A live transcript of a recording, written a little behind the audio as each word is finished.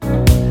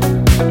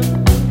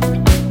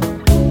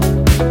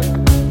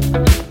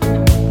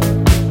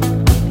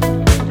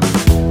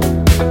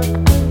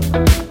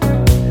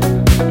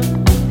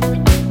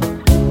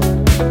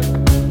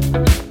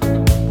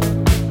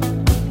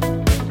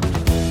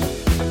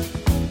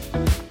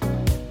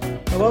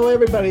Hello,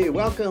 everybody.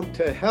 Welcome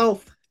to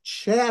Health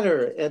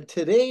Chatter. And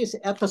today's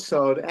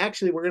episode,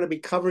 actually, we're going to be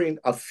covering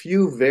a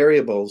few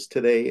variables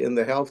today in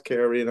the healthcare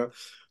arena.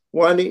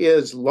 One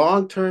is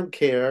long-term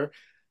care,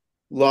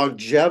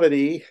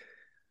 longevity.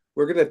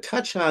 We're going to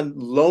touch on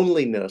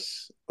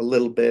loneliness a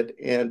little bit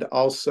and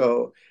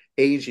also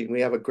aging.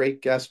 We have a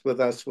great guest with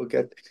us. We'll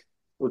get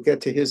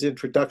to his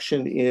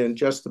introduction in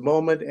just a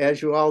moment.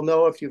 As you all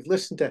know, if you've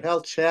listened to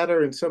Health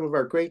Chatter and some of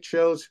our great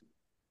shows,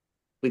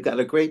 we've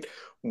got a great,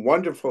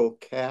 wonderful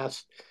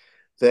cast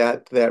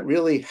that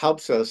really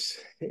helps us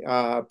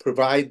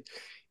provide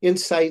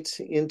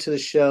insights into the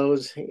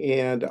shows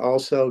and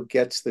also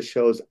gets the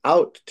shows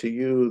out to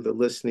you, the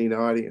listening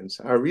audience.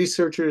 Our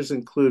researchers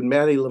include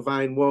Maddie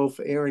Levine Wolf,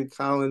 Aaron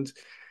Collins,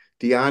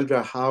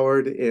 Deandra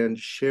Howard, and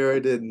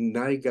Sheridan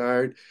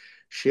Nygaard.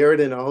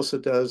 Sheridan also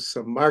does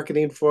some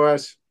marketing for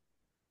us.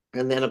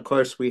 And then, of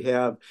course, we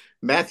have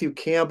Matthew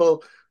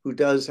Campbell, who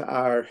does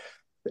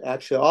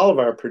actually all of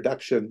our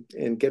production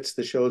and gets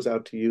the shows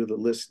out to you, the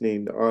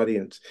listening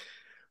audience.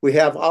 We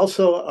have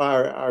also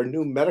our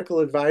new medical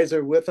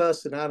advisor with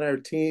us and on our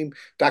team,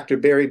 Dr.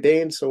 Barry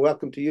Baines. So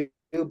welcome to you,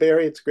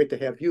 Barry. It's great to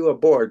have you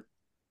aboard.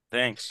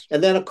 Thanks.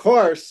 And then, of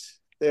course,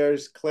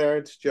 there's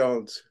Clarence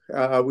Jones.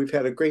 We've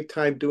had a great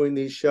time doing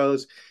these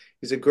shows.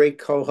 He's a great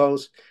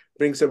co-host,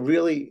 brings a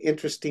really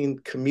interesting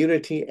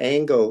community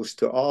angles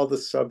to all the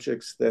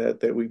subjects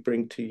that we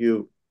bring to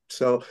you.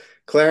 So,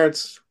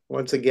 Clarence,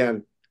 once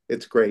again,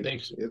 it's great.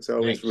 Thanks. It's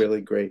always Thanks.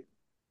 really great.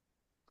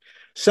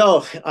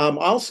 So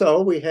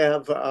also we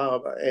have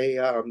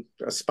a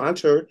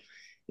sponsor,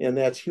 and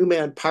that's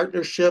Human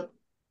Partnership,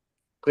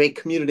 great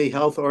community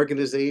health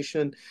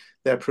organization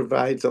that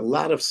provides a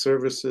lot of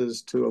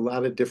services to a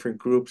lot of different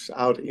groups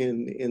out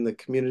in the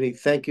community.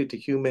 Thank you to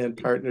Human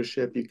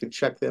Partnership. You can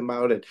check them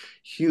out at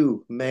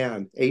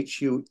Human,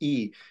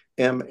 Hueman,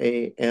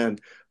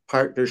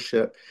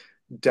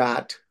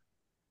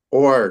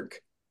 partnership.org.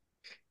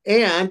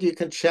 And you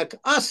can check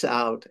us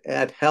out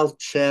at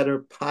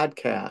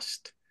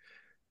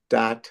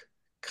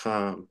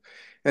healthchatterpodcast.com.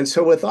 And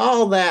so, with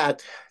all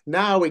that,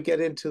 now we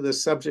get into the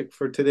subject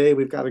for today.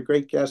 We've got a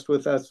great guest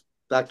with us,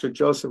 Dr.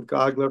 Joseph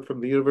Gogler from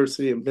the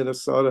University of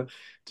Minnesota,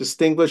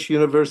 distinguished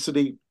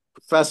university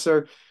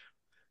professor,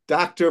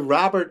 Dr.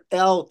 Robert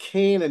L.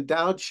 Kane,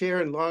 endowed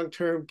chair in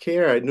long-term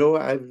care. I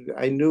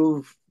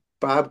knew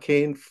Bob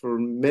Kane for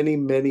many,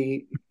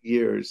 many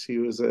years. He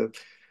was a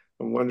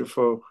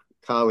wonderful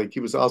colleague. He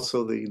was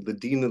also the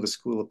dean of the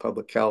School of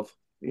Public Health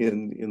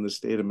in the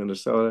state of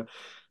Minnesota.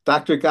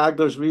 Dr.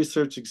 Gogler's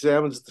research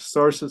examines the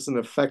sources and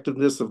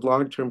effectiveness of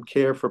long-term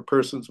care for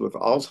persons with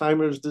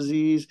Alzheimer's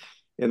disease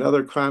and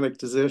other chronic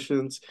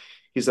conditions.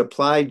 He's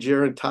applied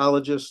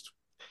gerontologist.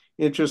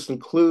 Interest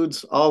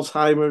includes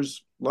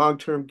Alzheimer's,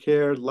 long-term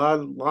care,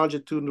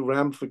 longitudinal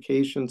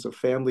ramifications of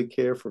family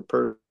care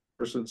for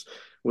persons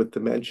with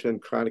dementia and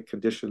chronic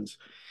conditions.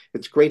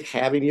 It's great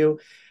having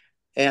you.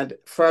 And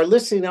for our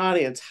listening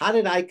audience, how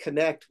did I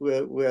connect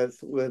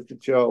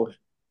with Joe?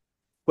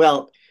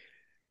 Well,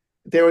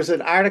 there was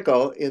an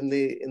article in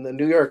the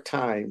New York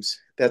Times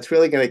that's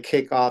really going to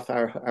kick off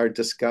our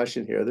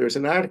discussion here. There's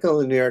an article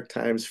in the New York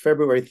Times,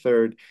 February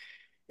 3rd,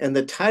 and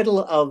the title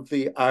of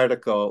the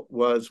article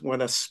was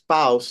When a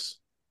Spouse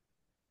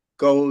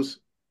Goes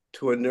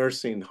to a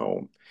Nursing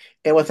Home.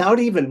 And without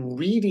even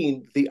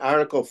reading the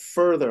article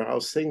further, I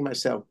was saying to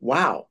myself,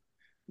 wow,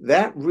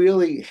 that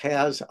really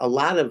has a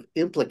lot of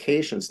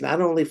implications,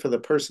 not only for the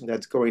person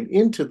that's going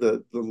into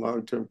the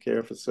long-term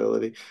care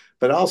facility,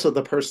 but also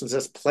the persons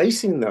that's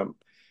placing them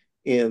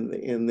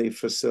in the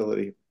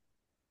facility.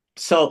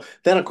 So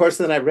then, of course,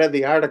 then I read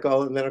the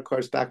article, and then, of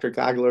course, Dr.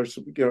 Gogler's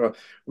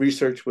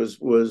research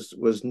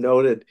was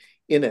noted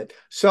in it.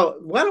 So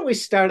why don't we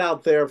start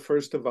out there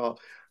first of all?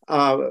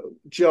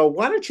 Joe,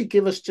 why don't you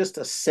give us just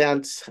a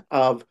sense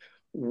of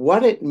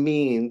what it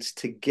means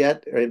to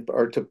get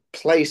or to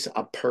place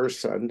a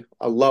person,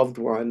 a loved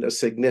one, a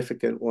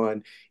significant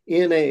one,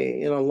 in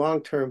a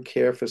long-term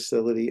care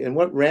facility, and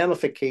what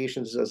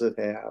ramifications does it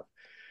have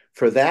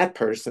for that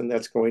person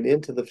that's going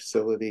into the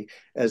facility,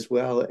 as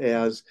well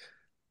as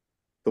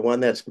the one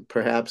that's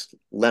perhaps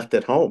left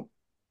at home?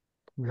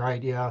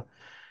 Right, yeah.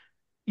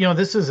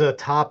 This is a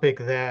topic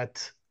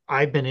that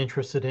I've been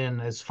interested in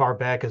as far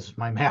back as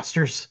my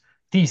master's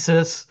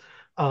thesis,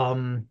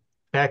 um,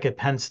 back at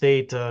Penn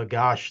State.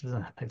 Gosh,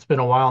 it's been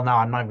a while now.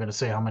 I'm not going to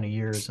say how many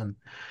years. And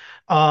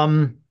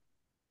um,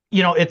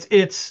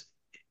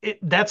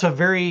 that's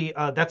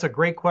a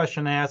great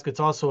question to ask. It's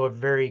also a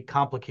very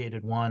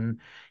complicated one,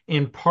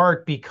 in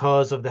part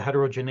because of the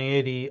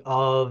heterogeneity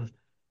of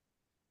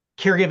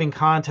caregiving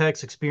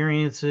context,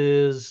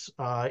 experiences,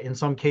 in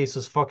some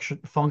cases,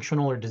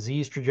 functional or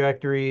disease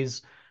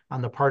trajectories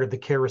on the part of the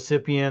care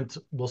recipient.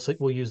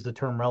 We'll use the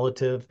term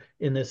relative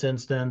in this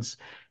instance,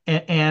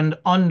 and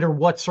under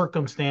what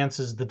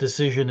circumstances the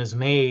decision is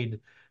made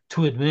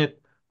to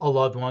admit a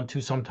loved one to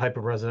some type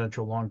of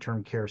residential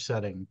long-term care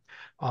setting.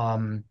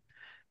 Um,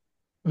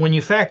 when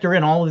you factor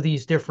in all of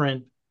these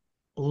different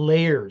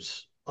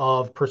layers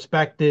of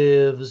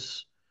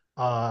perspectives,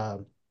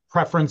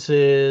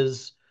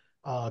 preferences,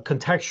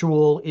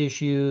 contextual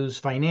issues,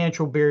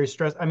 financial barriers,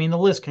 stress. I mean, the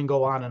list can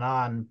go on and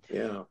on.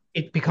 Yeah.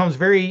 It becomes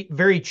very,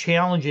 very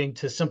challenging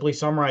to simply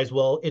summarize,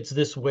 well, it's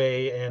this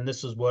way, and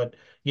this is what,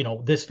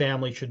 this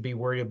family should be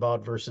worried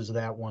about versus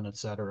that one, et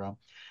cetera.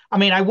 I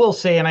mean, I will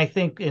say, and I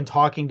think in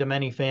talking to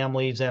many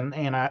families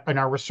and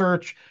our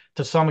research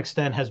to some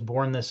extent has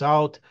borne this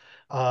out.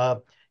 Uh,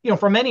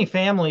 for many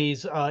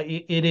families,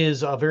 it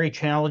is a very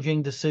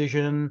challenging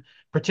decision,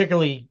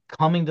 particularly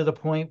coming to the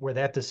point where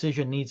that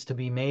decision needs to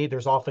be made.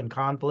 There's often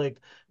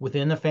conflict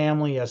within the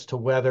family as to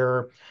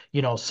whether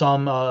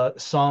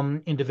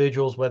some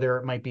individuals, whether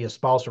it might be a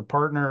spouse or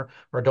partner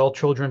or adult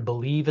children,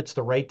 believe it's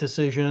the right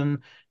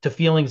decision, to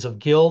feelings of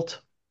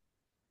guilt,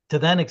 to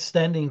then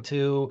extending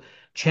to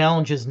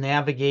challenges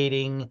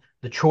navigating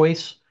the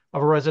choice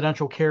of a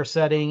residential care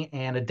setting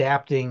and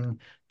adapting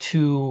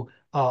to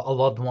a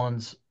loved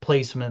one's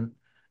placement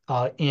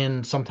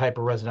in some type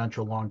of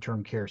residential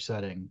long-term care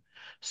setting.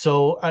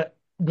 So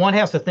one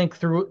has to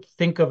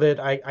think of it,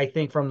 I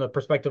think, from the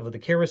perspective of the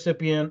care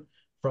recipient,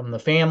 from the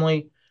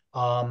family,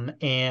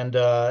 and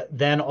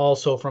then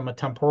also from a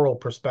temporal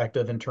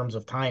perspective in terms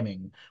of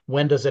timing.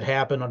 When does it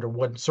happen? Under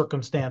what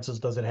circumstances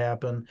does it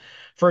happen?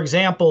 For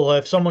example,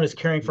 if someone is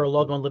caring for a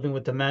loved one living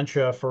with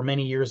dementia for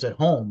many years at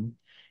home,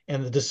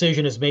 and the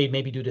decision is made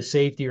maybe due to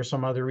safety or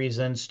some other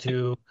reasons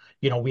to,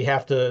 we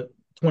have to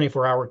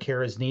 24-hour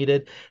care is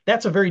needed.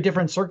 That's a very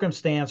different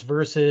circumstance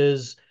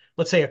versus,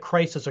 let's say, a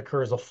crisis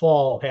occurs, a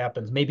fall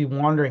happens, maybe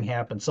wandering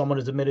happens, someone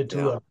is admitted to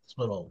Yeah. a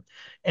hospital,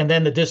 and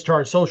then the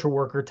discharged social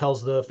worker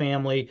tells the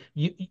family,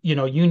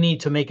 you need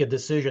to make a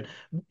decision.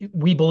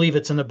 We believe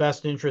it's in the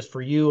best interest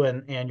for you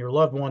and your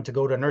loved one to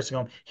go to a nursing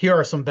home. Here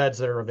are some beds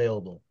that are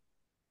available.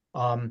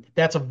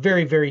 That's a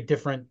very, very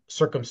different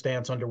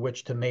circumstance under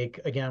which to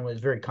make, again, a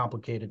very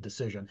complicated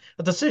decision.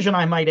 A decision,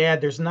 I might add,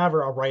 there's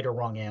never a right or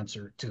wrong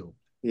answer to.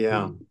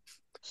 Yeah.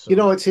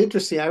 So, It's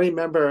interesting. I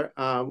remember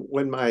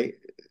when my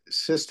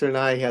sister and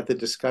I had the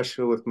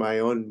discussion with my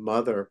own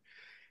mother,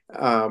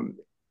 um,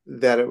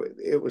 that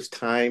it was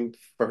time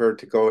for her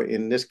to go,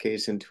 in this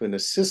case, into an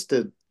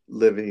assisted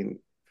living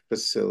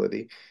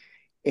facility.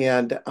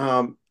 And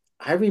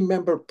I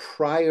remember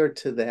prior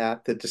to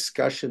that, the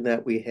discussion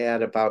that we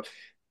had about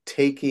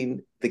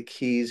taking the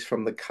keys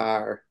from the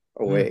car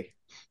mm, away.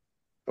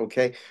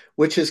 Okay.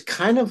 Which is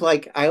kind of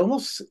like, I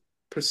almost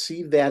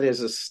perceive that as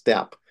a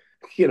step,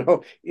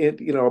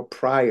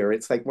 prior.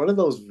 It's like one of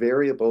those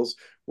variables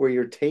where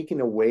you're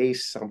taking away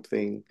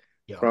something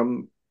yeah.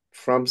 from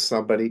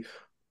somebody,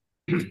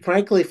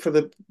 frankly, for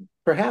the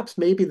perhaps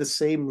maybe the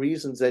same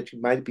reasons that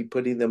you might be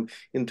putting them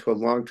into a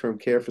long-term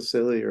care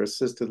facility or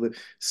assisted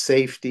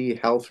safety,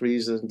 health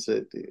reasons,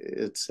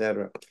 et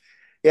cetera.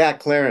 Yeah,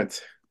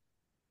 Clarence.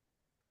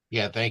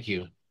 Yeah, thank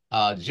you.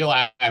 Joe,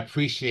 I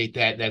appreciate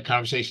that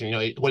conversation.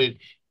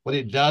 What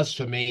it does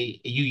for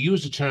me, you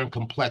use the term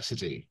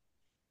complexity.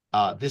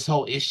 This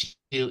whole issue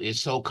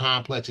is so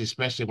complex,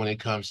 especially when it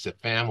comes to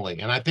family.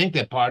 And I think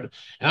that and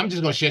I'm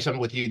just going to share something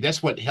with you.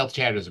 That's what Health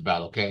Chatter is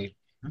about, okay?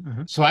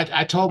 Mhm. So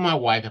I told my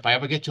wife if I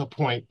ever get to a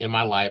point in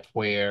my life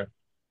where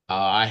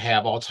I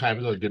have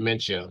Alzheimer's or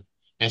dementia,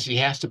 and she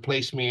has to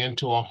place me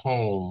into a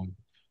home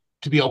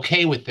to be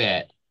okay with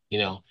that, you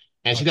know,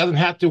 and she Right. doesn't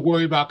have to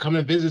worry about coming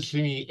and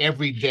visiting me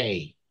every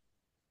day.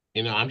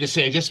 I'm just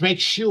saying, just make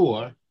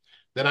sure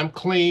that I'm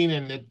clean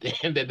and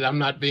that and that I'm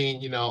not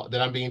being,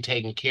 that I'm being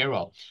taken care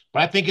of.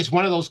 But I think it's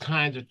one of those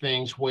kinds of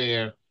things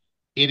where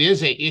it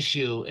is a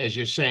issue, as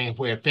you're saying,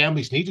 where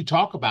families need to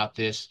talk about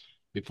this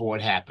before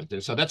it happens.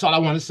 And so that's all I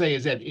want to say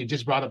is that it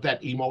just brought up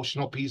that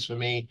emotional piece for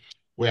me,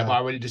 where I've Yeah.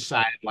 already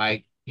decided,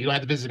 like, you don't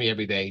have to visit me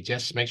every day.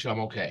 Just make sure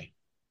I'm okay.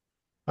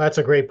 That's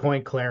a great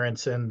point,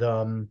 Clarence. And,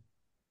 I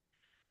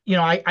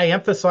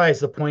emphasize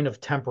the point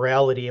of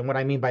temporality. And what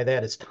I mean by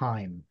that is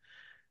time.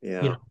 You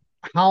know,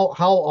 Yeah. how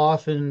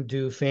often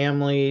do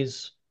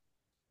families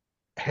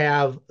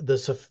have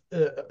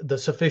the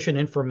sufficient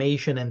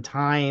information and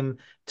time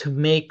to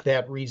make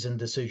that reasoned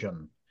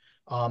decision.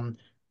 Um,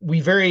 we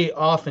very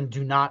often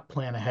do not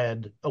plan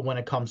ahead when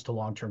it comes to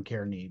long-term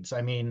care needs.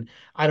 I mean,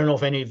 I don't know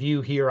if any of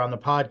you here on the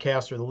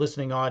podcast or the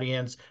listening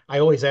audience, I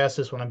always ask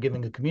this when I'm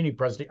giving a community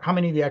presentation, how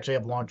many of you actually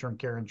have long-term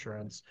care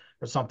insurance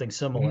or something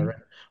similar? Mhm.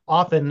 And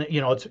often,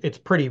 it's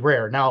pretty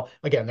rare. Now,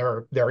 again,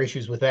 there are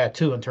issues with that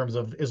too in terms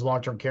of is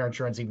long-term care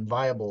insurance even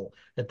viable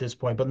at this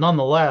point, but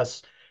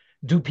nonetheless,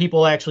 do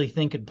people actually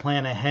think and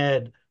plan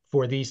ahead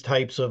for these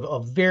types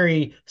of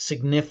very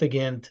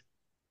significant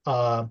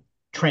uh,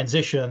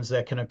 transitions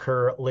that can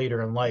occur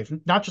later in life,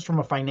 not just from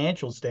a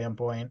financial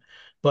standpoint,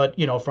 but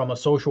from a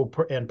social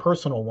and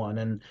personal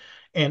one.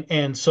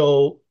 And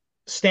so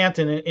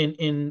Stanton,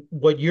 in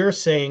what you're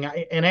saying,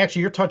 and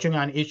actually you're touching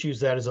on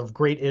issues that is of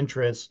great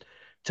interest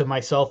to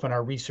myself and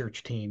our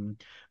research team.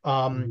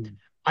 Um, Mhm.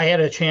 I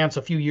had a chance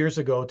a few years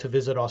ago to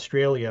visit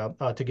Australia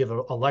to give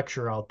a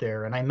lecture out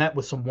there, and I met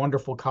with some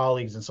wonderful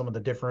colleagues in some of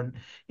the different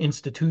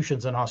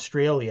institutions in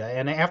Australia.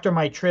 And after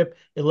my trip,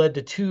 it led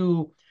to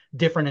two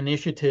different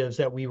initiatives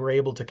that we were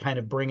able to kind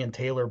of bring and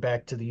tailor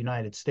back to the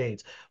United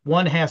States.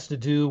 One has to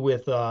do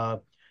with uh,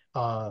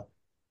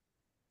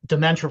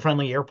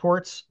 dementia-friendly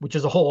airports, which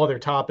is a whole other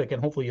topic,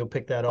 and hopefully you'll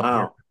pick that up here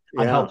Wow.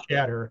 on Health Yeah.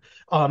 Chatter.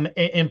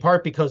 In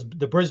part because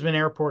the Brisbane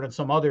airport and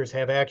some others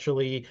have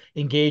actually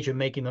engaged in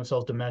making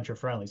themselves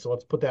dementia-friendly. So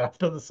let's put that off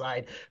to the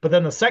side. But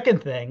then the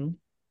second thing,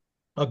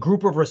 a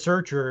group of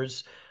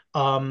researchers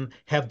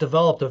have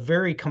developed a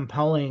very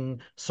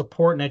compelling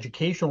support and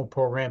educational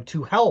program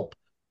to help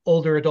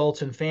older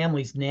adults and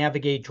families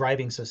navigate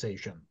driving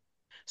cessation,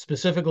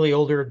 specifically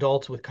older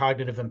adults with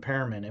cognitive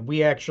impairment. And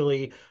we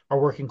actually are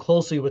working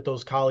closely with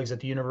those colleagues at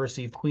the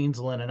University of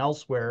Queensland and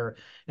elsewhere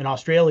in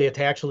Australia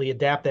to actually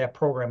adapt that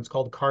program. It's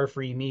called Car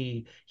Free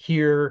Me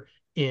here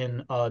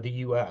in the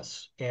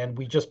US. And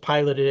we just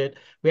piloted it.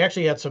 We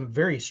actually had some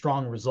very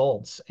strong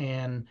results.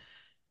 And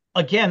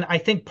again, I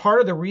think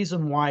part of the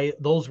reason why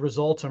those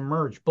results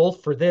emerge,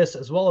 both for this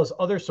as well as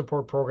other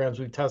support programs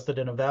we've tested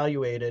and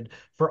evaluated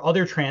for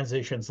other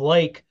transitions,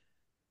 like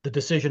the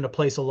decision to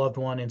place a loved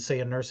one in,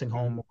 say, a nursing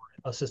home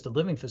or assisted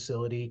living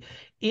facility,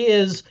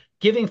 is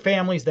giving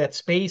families that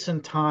space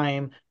and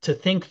time to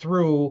think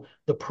through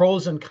the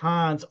pros and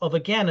cons of,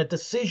 again, a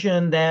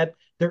decision that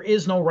there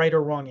is no right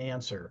or wrong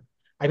answer.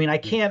 I mean, I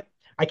can't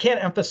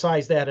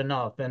emphasize that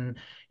enough. And,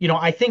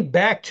 I think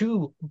back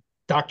to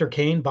Dr.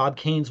 Kane, Bob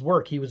Kane's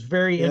work. He was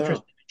very Yeah.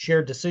 interested in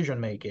shared decision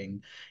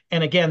making.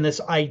 And again, this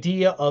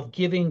idea of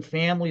giving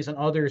families and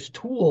others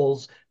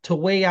tools to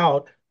weigh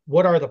out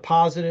what are the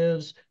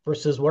positives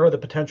versus what are the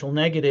potential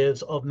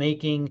negatives of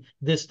making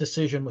this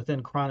decision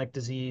within chronic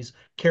disease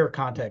care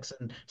context.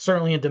 And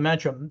certainly in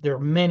dementia, there are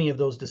many of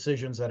those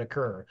decisions that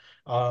occur.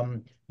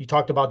 You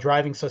talked about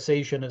driving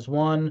cessation as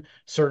one,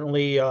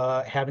 certainly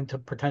having to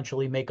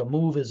potentially make a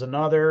move is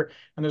another,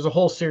 and there's a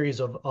whole series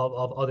of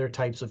other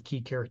types of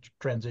key care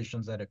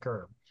transitions that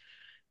occur.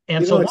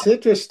 And so It's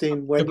interesting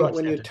you when go you ahead,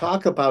 when you Stanton, yeah.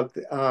 talk about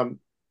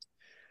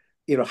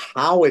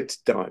how it's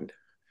done.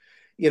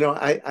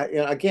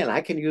 Again,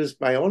 I can use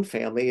my own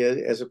family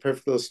as a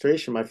perfect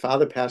illustration. My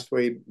father passed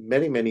away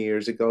many, many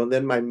years ago, and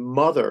then my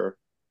mother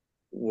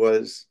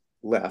was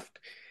left.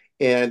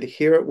 And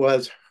here it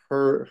was,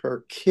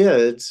 her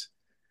kids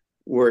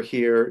were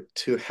here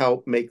to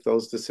help make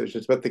those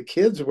decisions. But the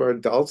kids were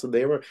adults and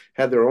they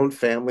had their own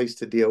families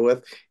to deal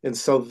with. And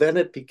so then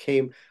it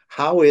became,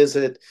 how is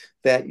it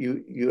that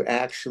you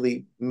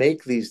actually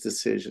make these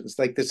decisions?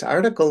 Like this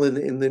article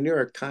in the New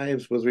York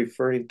Times was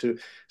referring to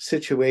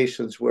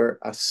situations where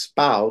a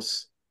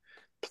spouse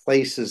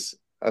places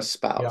a Yeah,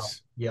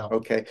 spouse. yeah.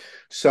 Okay.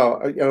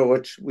 So,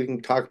 which we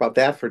can talk about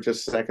that for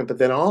just a second. But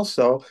then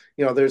also,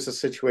 there's a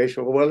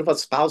situation, well, what if a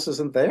spouse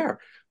isn't there?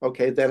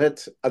 Okay. Then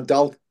it's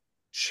adult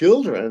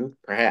children,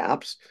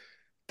 perhaps,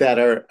 that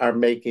are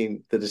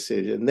making the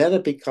decision. Then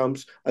it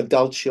becomes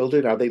adult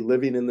children. Are they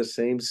living in the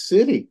same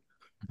city?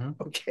 Mhm.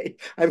 Okay.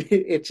 I mean,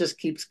 it just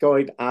keeps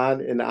going on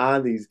and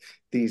on, these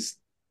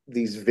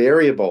these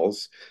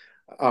variables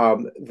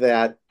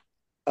that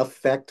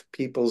affect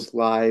people's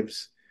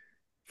lives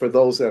for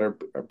those that are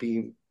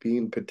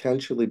being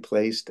potentially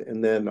placed,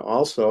 and then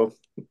also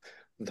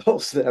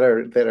those that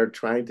are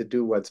trying to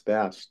do what's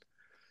best.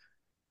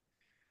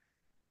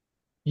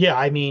 Yeah,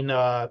 I mean,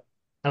 I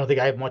don't think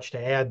I have much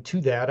to add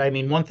to that. I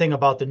mean, one thing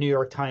about the New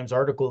York Times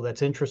article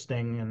that's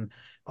interesting, and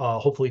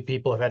hopefully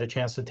people have had a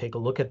chance to take a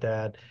look at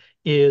that,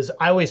 is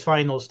I always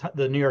find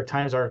the New York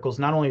Times articles,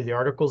 not only the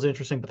articles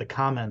interesting, but the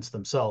comments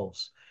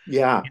themselves.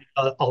 Yeah,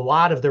 A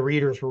lot of the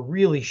readers were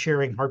really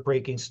sharing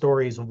heartbreaking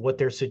stories of what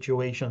their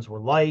situations were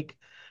like.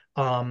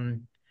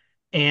 Um,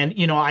 and,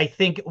 I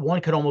think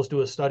one could almost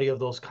do a study of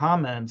those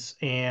comments.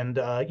 And,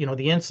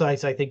 the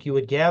insights I think you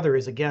would gather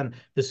is, again,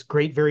 this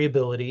great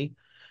variability,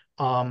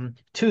 to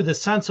the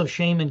sense of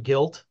shame and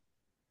guilt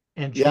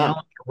and yeah.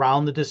 challenge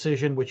around the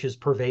decision, which is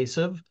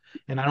pervasive.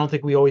 And I don't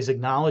think we always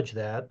acknowledge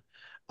that.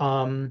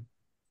 Um,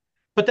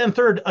 but then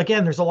third,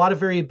 again, there's a lot of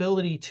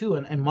variability too,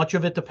 and much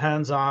of it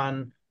depends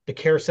on the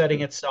care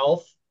setting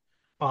itself.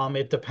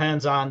 It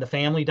depends on the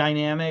family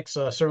dynamics.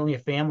 Certainly,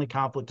 if family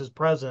conflict is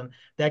present,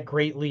 that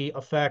greatly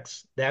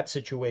affects that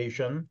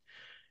situation.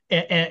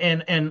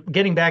 And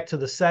getting back to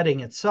the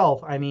setting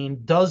itself, I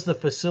mean, does the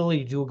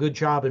facility do a good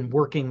job in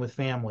working with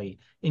family,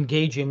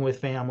 engaging with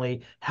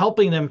family,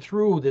 helping them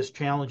through this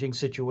challenging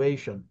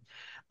situation?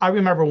 I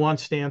remember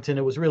once, Stanton,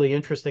 it was really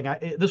interesting.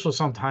 This was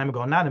some time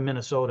ago, not in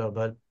Minnesota,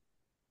 but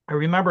I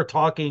remember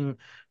talking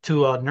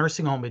to a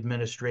nursing home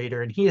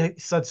administrator, and he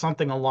said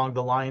something along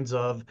the lines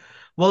of,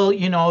 well,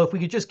 if we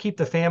could just keep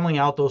the family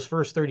out those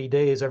first 30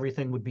 days,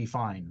 everything would be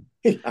fine.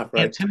 Yeah, And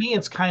right. to me,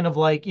 it's kind of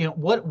like,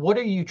 what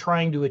are you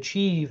trying to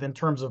achieve in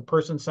terms of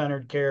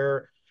person-centered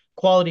care,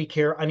 quality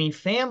care? I mean,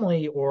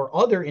 family or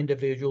other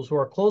individuals who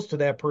are close to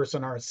that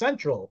person are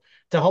essential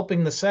to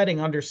helping the setting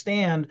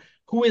understand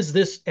who is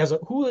this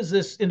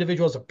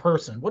individual as a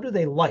person? What do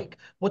they like?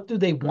 What do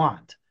they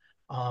want?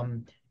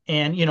 Um,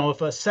 and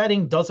if a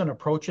setting doesn't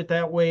approach it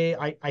that way,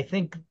 I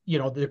think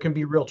there can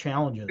be real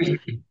challenges,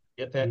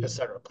 et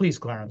cetera. Please,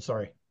 Clarence,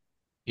 sorry.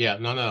 Yeah,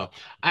 no, no.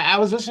 I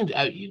was listening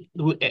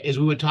to, as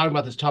we were talking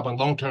about this topic,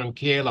 long-term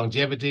care,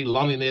 longevity,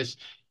 loneliness,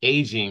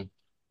 aging.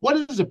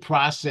 What is the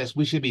process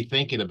we should be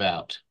thinking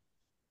about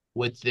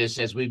with this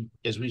as we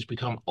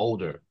become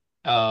older?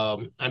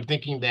 I'm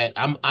thinking that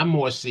I'm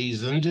more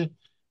seasoned,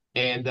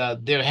 and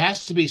there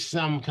has to be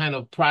some kind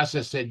of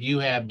process that you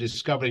have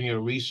discovered in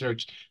your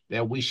research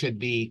that we should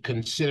be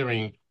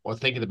considering or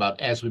thinking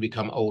about as we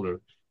become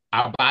older.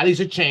 Our bodies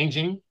are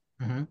changing.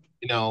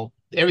 Mm-hmm.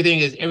 Everything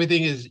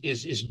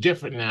is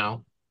different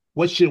now.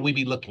 What should we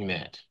be looking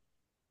at?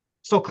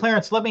 So,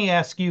 Clarence, let me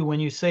ask you,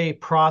 when you say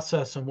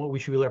process and what we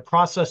should be learning,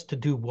 process to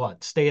do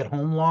what? Stay at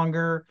home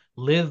longer,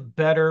 live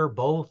better,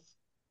 both?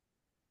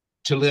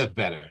 To live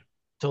better.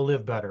 To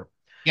live better.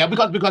 Yeah,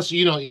 because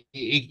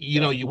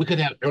Yeah, we could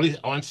have early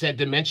onset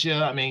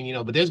dementia. I mean,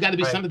 but there's got to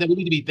be right. something that we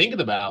need to be thinking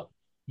about,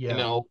 you Yeah.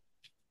 know,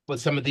 with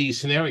some of these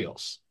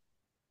scenarios.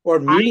 Or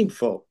I,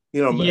 meaningful.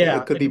 It yeah,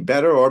 could be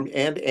better or and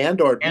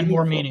more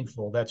meaningful.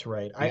 meaningful. That's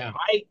right. Yeah.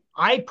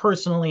 I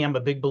personally am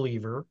a big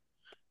believer,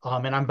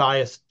 and I'm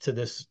biased to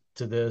this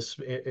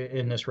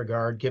in this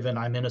regard, given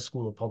I'm in a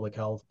school of public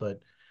health, but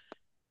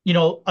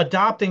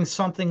adopting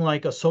something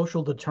like a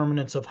social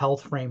determinants of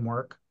health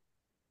framework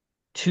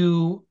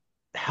to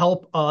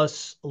help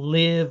us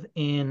live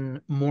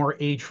in more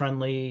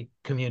age-friendly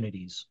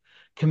communities,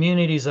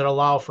 communities that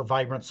allow for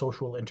vibrant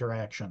social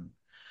interaction,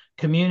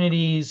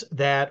 communities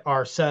that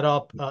are set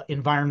up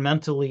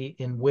environmentally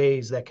in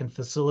ways that can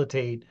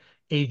facilitate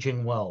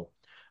aging well,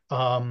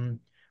 um,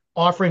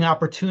 offering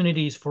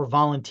opportunities for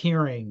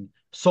volunteering,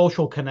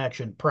 social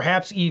connection,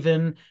 perhaps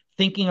even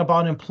thinking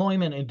about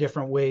employment in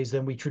different ways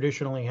than we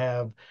traditionally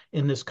have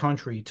in this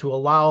country to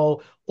allow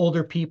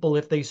older people,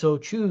 if they so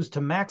choose, to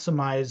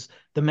maximize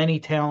the many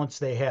talents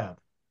they have.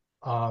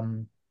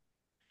 Um,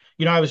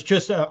 I was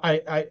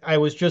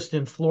just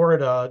in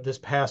Florida this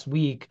past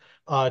week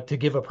to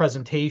give a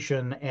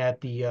presentation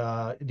at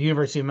the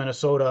University of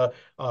Minnesota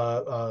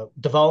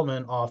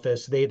Development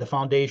Office. The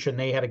foundation,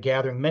 they had a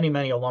gathering.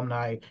 Many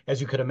alumni, as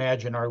you could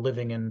imagine, are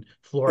living in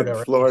Florida, In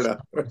or at least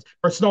Florida.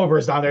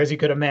 snowbirds down there, as you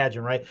could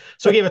imagine, right?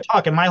 So I gave a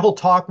talk, and my whole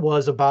talk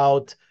was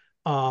about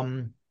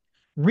um,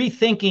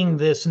 rethinking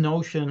this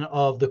notion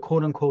of the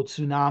quote unquote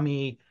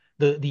tsunami,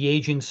 the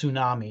aging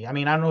tsunami. I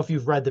mean, I don't know if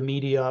you've read the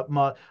media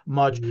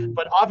much,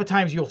 but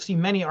oftentimes you'll see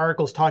many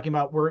articles talking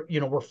about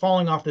we're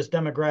falling off this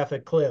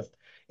demographic cliff.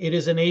 It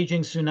is an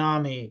aging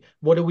tsunami.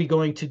 What are we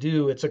going to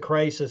do? It's a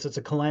crisis. It's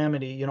a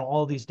calamity.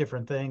 All these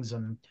different things.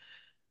 And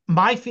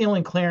my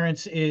feeling,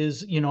 Clarence,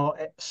 is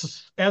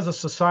as a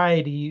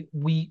society,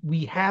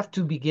 we have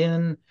to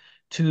begin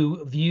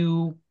to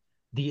view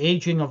the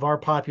aging of our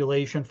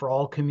population for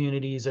all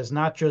communities as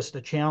not just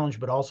a challenge,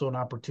 but also an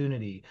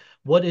opportunity.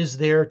 What is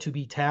there to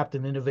be tapped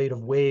in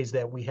innovative ways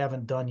that we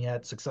haven't done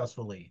yet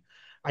successfully?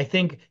 I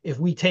think if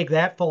we take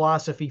that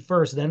philosophy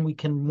first, then we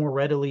can more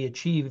readily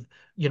achieve,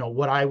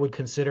 what I would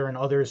consider, and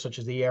others such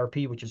as the ARP,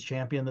 which has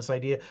championed this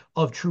idea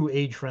of true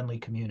age-friendly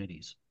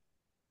communities.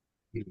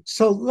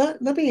 So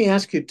let me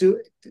ask you,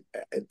 do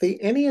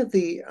any of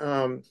the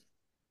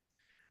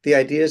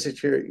ideas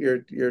that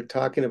you're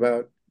talking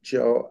about,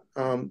 Joe,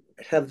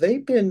 have they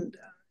been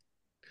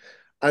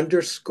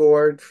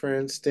underscored, for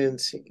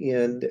instance,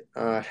 in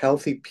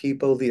Healthy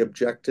People, the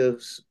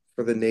Objectives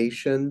for the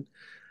Nation,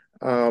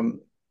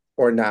 um,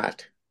 or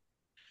not?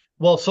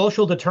 Well,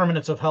 social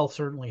determinants of health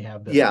certainly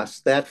have been. Yes,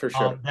 that for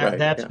sure. Right.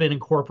 That's Yeah. been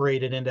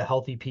incorporated into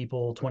Healthy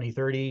People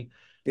 2030.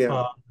 Yeah.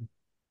 Uh,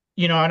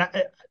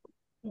 and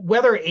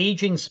whether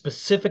aging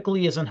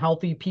specifically is in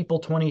Healthy People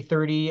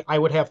 2030, I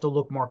would have to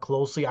look more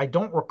closely. I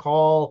don't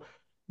recall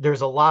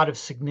there's a lot of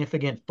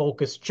significant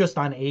focus just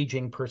on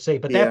aging per se.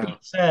 But that being Yeah.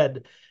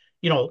 said,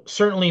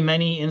 certainly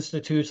many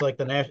institutes like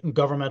the national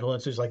governmental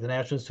institutes like the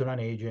National Institute on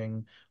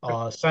Aging,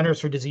 Centers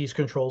for Disease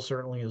Control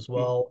certainly as Mm.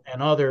 well,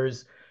 and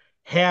others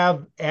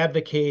have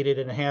advocated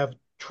and have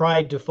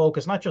tried to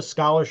focus not just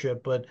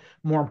scholarship, but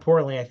more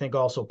importantly, I think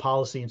also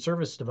policy and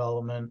service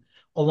development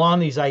along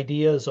these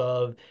ideas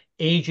of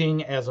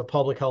aging as a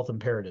public health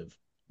imperative,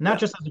 not Yeah.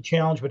 just as a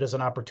challenge, but as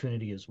an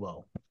opportunity as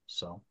well.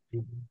 So,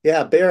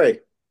 Yeah, Barry.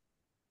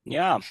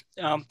 Yeah.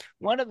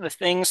 One of the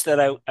things that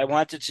I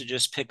wanted to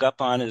just pick up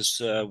on is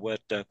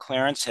what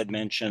Clarence had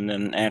mentioned,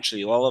 and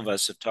actually all of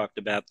us have talked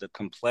about the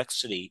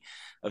complexity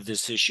of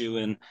this issue.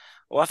 And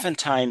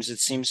oftentimes it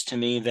seems to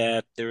me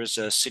that there is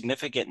a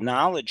significant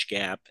knowledge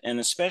gap, and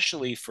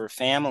especially for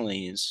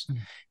families,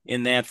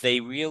 in that they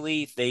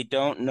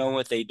don't know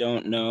what they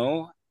don't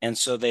know, and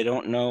so they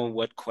don't know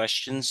what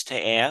questions to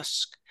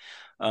ask.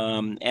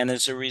 And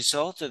as a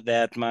result of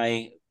that,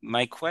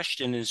 my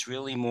question is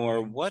really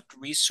more what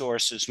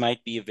resources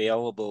might be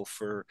available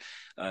for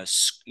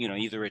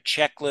either a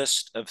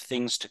checklist of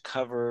things to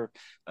cover,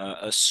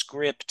 a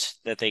script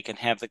that they can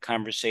have the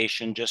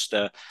conversation, just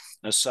a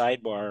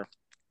sidebar.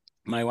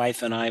 My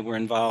wife and I were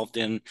involved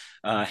in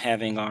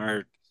having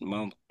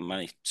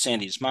my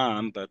Sandy's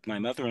mom, but my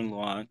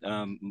mother-in-law,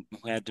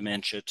 who had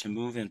dementia, to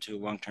move into a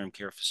long-term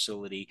care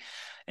facility.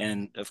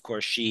 And of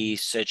course, she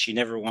said she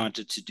never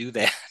wanted to do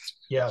that.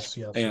 yes,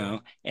 yes, yes.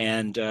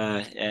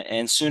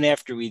 And soon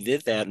after we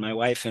did that, my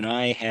wife and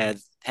I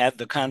had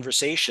the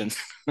conversation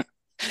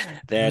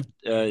that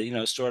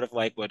sort of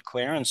like what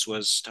Clarence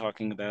was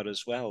talking about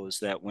as well, is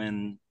that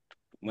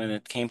when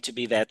it came to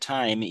be that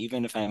time,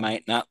 even if I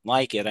might not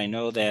like it, I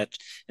know that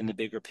in the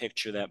bigger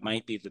picture, that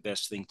might be the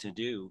best thing to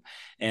do.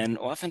 And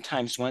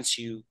oftentimes, once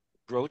you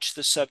broach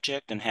the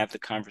subject and have the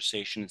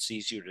conversation, it's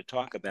easier to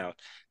talk about.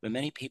 But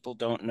many people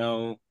don't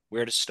know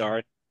where to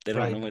start. They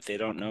don't know Right. what they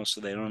don't know,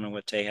 so they don't know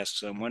what to ask.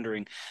 So I'm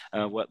wondering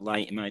what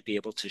light you might be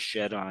able to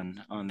shed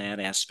on that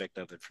aspect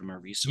of it from a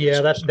resource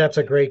Yeah, that's a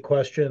perspective. great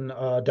question,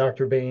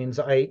 Dr. Baines.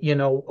 I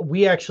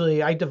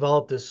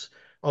developed this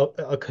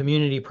a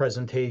community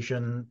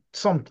presentation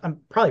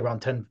probably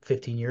around 10,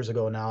 15 years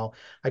ago now.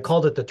 I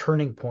called it the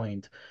Turning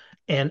Point.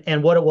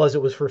 And what it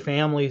was for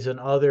families and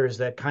others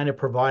that kind of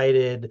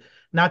provided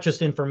not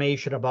just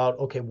information about,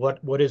 okay,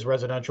 what is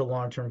residential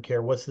long-term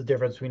care, what's the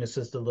difference between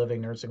assisted living,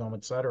 nursing home,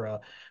 et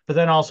cetera, but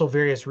then also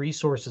various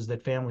resources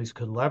that families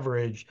could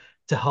leverage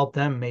to help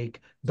them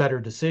make better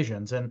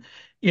decisions. And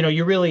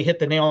you really hit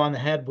the nail on the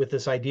head with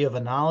this idea of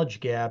a knowledge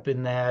gap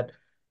in that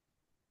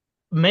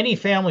many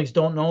families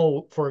don't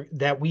know for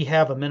that we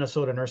have a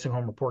Minnesota nursing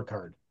home report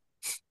card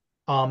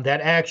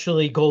that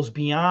actually goes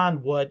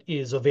beyond what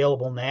is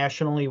available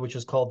nationally, which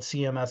is called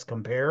CMS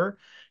Compare,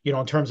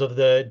 in terms of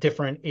the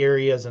different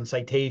areas and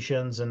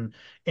citations and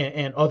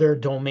other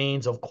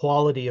domains of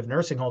quality of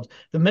nursing homes.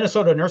 The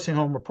Minnesota Nursing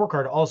Home Report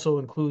Card also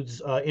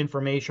includes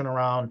information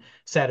around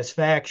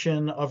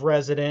satisfaction of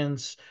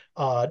residents,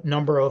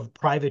 number of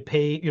private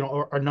pay,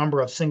 or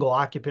number of single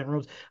occupant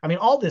rooms. I mean,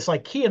 all this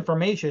like key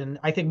information,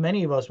 I think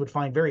many of us would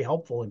find very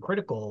helpful and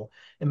critical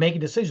in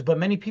making decisions, but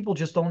many people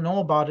just don't know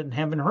about it and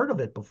haven't heard of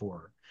it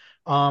before.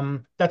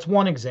 That's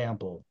one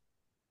example.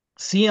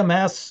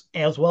 CMS,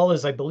 as well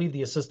as I believe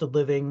the Assisted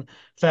Living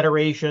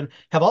Federation,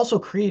 have also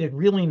created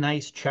really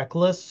nice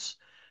checklists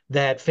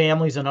that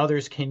families and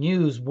others can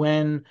use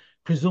when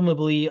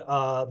presumably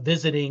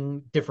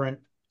visiting different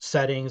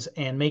settings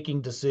and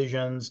making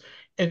decisions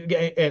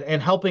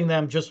and helping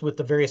them just with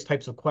the various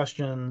types of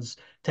questions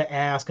to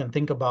ask and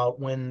think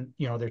about when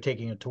they're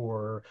taking a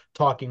tour,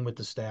 talking with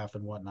the staff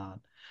and whatnot.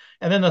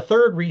 And then the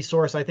third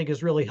resource I think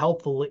is really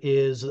helpful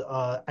is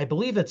I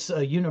believe it's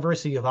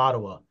University of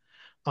Ottawa.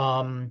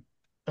 Um,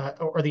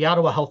 or the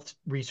Ottawa Health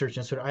Research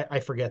Institute. I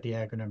forget the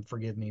acronym,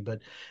 forgive me,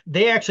 but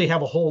they actually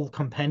have a whole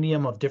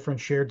compendium of different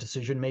shared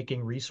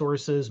decision-making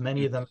resources,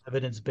 many of them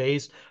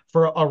evidence-based,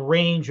 for a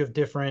range of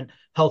different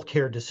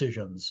healthcare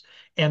decisions.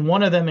 And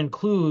one of them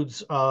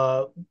includes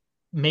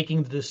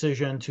making the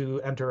decision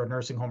to enter a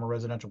nursing home or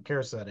residential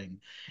care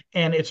setting.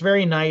 And it's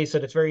very nice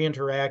and it's very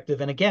interactive.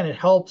 And again, it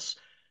helps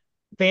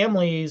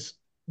families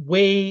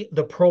weigh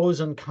the pros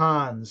and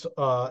cons,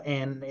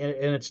 and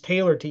it's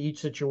tailored to each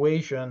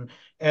situation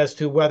as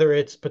to whether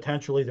it's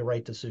potentially the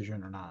right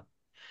decision or not.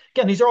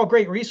 Again, these are all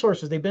great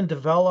resources. They've been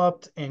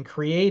developed and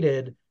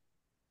created.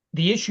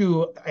 The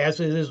issue, as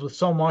it is with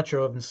so much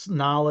of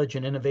knowledge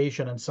and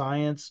innovation and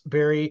science,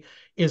 Barry,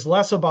 is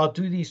less about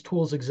do these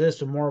tools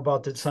exist and more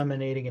about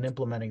disseminating and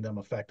implementing them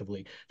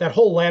effectively. That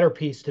whole latter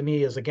piece to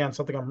me is, again,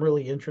 something I'm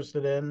really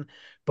interested in.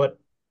 But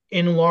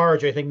in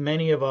large, I think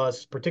many of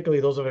us, particularly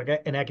those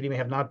in academia,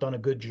 have not done a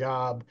good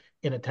job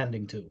in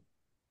attending to.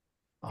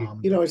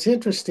 It's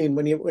interesting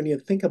when you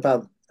think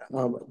about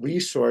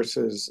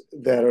resources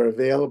that are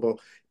available.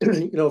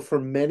 For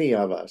many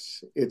of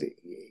us,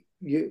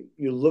 you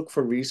look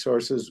for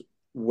resources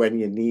when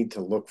you need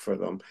to look for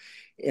them,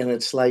 and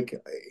it's like,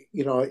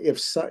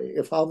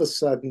 if all of a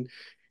sudden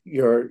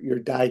you're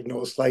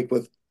diagnosed like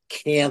with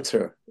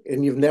cancer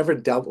and you've never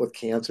dealt with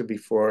cancer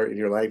before in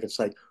your life, it's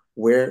like,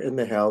 where in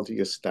the hell do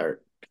you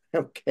start?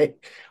 Okay,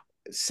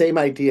 same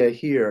idea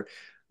here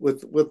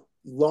with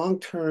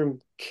long-term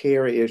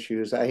care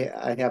issues.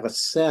 I have a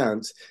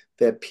sense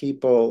that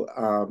people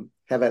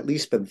have at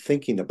least been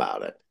thinking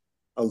about it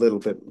a little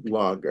bit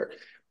longer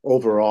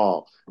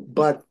overall.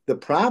 But the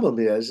problem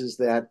is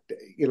that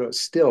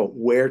still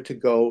where to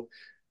go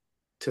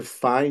to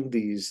find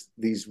these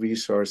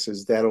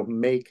resources that'll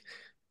make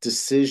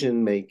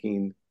decision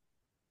making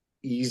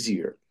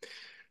easier.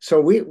 So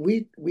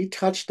we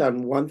touched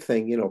on one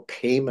thing,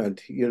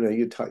 payment.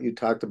 You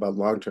talked about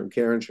long-term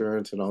care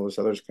insurance and all this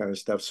other kind of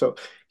stuff. So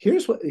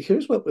here's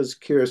what was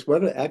curious.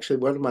 One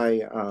of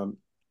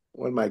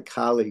my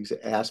colleagues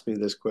asked me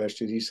this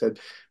question. He said,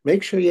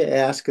 make sure you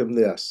ask him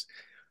this.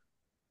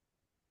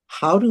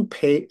 How do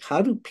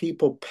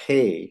people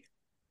pay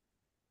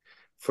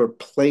for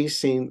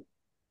placing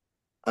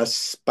a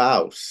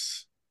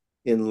spouse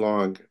in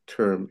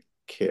long-term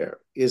care?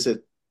 Is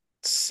it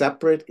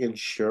separate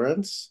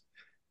insurance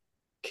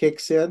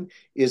kicks in?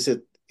 Is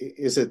it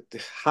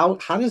how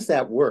does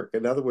that work?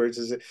 In other words,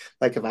 is it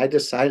like if I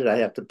decided I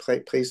have to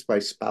place my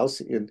spouse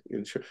in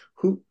insurance,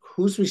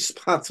 who's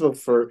responsible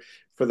for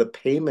the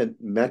payment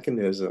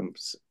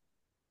mechanisms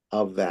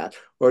of that?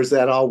 Or is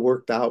that all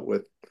worked out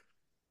with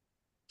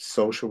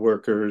social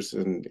workers I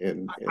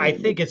and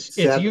think is it's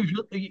that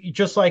usually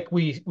just like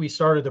we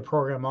started the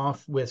program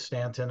off with,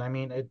 Stanton. I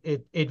mean,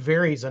 it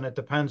varies and it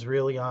depends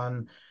really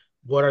on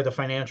what are the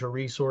financial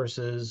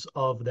resources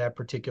of that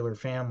particular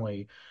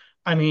family.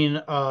 I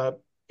mean,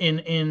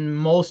 in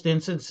most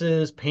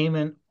instances,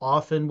 payment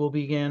often will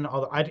begin,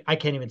 although I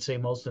can't even say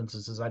most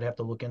instances. I'd have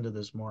to look into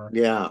this more.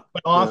 Yeah.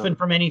 But Yeah. often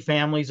for many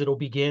families, it'll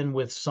begin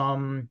with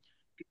some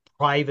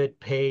private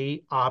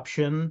pay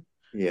option.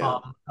 Yeah.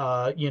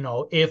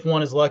 If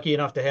one is lucky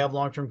enough to have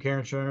long-term care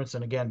insurance,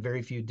 and again,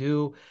 very few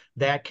do,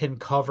 that can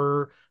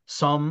cover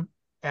some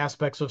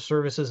aspects of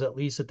services, at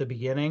least at the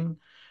beginning.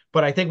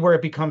 But I think where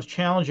it becomes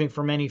challenging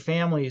for many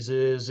families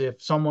is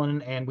if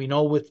someone, and we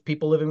know with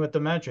people living with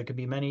dementia, it could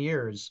be many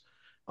years,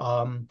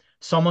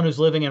 someone who's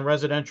living in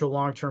residential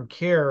long-term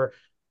care,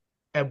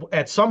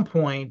 at some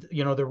point,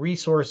 the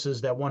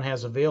resources that one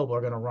has available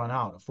are going to run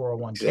out, a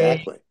 401k,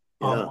 Exactly.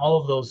 Yeah. all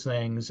of those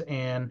things.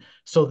 And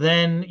so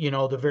then,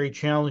 the very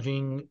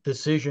challenging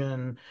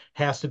decision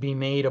has to be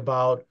made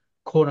about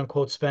quote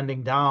unquote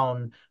spending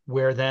down,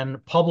 where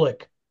then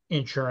public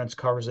insurance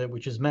covers it,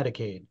 which is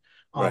Medicaid.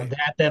 Right.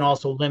 That then Right.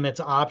 also limits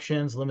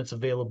options, limits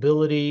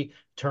availability in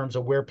terms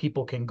of where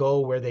people can go,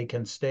 where they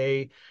can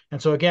stay.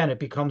 And so again, it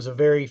becomes a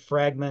very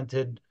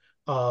fragmented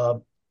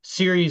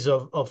series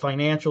of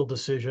financial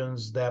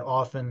decisions that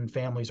often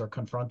families are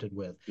confronted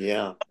with.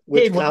 Yeah.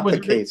 Which Medicaid, when it was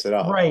complicates it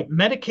all. right,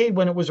 Medicaid,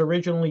 when it was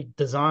originally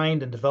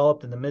designed and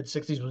developed in the mid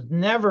 60s, was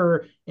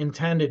never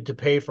intended to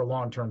pay for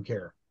long-term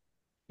care.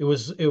 It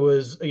was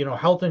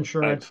health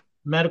insurance, Right.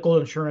 medical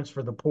insurance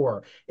for the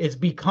poor. It's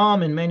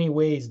become in many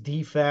ways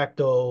de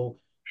facto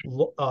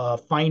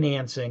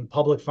financing,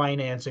 public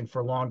financing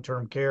for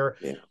long-term care,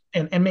 Yeah.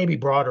 and maybe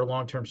broader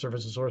long-term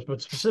services source,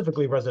 but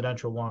specifically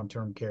residential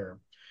long-term care.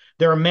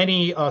 There are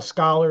many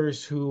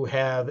scholars who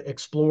have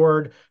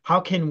explored how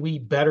can we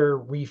better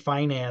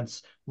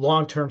refinance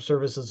long-term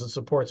services and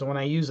supports. And when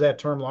I use that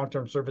term,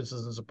 long-term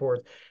services and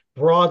supports,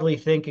 broadly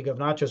thinking of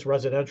not just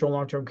residential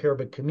long-term care,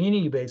 but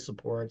community-based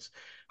supports,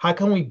 how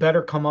can we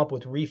better come up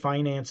with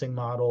refinancing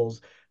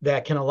models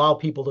that can allow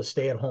people to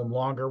stay at home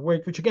longer,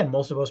 which again,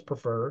 most of us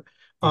prefer,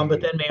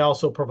 but then may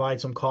also provide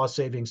some cost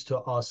savings to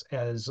us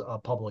as a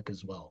public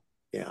as well.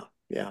 Yeah.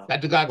 Yeah.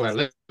 Dr. Gagler, I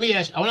want to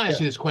ask Yeah.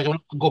 you this question. I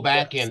want to go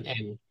back Yes.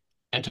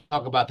 and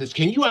talk about this.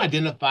 Can you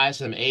identify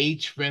some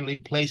age-friendly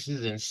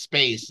places and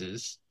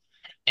spaces,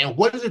 and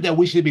what is it that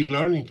we should be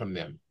learning from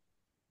them?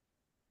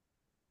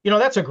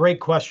 That's a great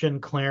question,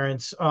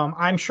 Clarence.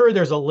 I'm sure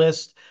there's a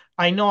list.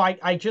 I know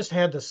I just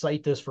had to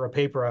cite this for a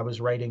paper I was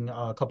writing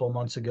a couple of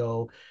months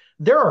ago.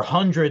 There are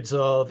hundreds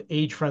of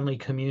age-friendly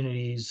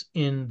communities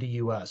in the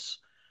US.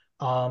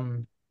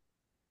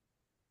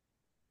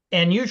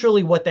 And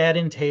usually what that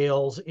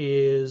entails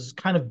is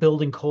kind of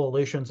building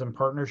coalitions and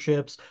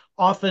partnerships,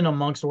 often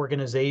amongst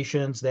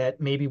organizations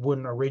that maybe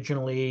wouldn't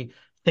originally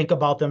think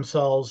about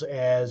themselves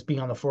as being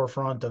on the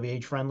forefront of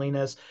age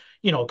friendliness.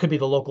 It could be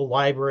the local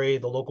library,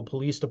 the local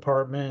police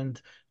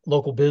department,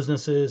 local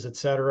businesses, et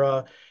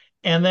cetera.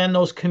 And then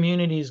those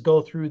communities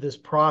go through this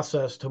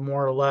process to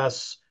more or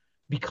less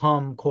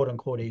become quote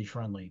unquote age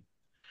friendly.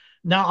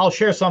 Now, I'll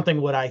share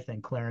something what I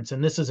think, Clarence,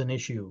 and this is an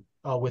issue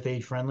with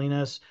age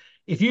friendliness.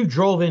 If you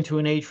drove into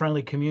an age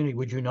friendly community,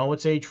 would you know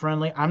it's age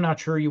friendly? I'm not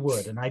sure you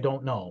would, and I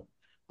don't know.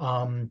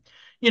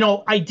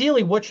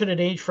 Ideally, what should an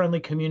age friendly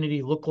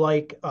community look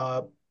like?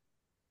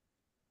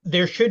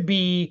 There should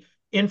be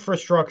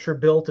infrastructure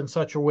built in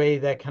such a way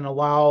that can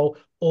allow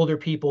older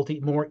people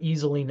to more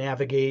easily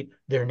navigate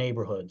their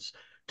neighborhoods,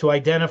 to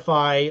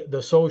identify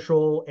the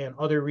social and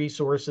other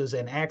resources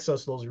and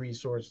access those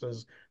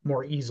resources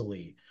more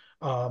easily.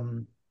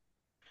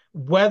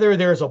 Whether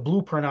there's a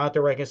blueprint out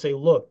there where I can say,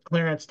 look,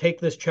 Clarence,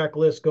 take this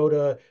checklist, go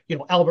to,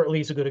 Albert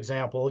Lee's a good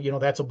example.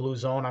 That's a blue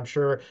zone. I'm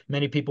sure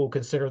many people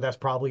consider that's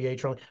probably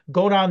age friendly.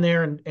 Go down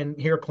there and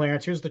here,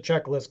 Clarence, here's the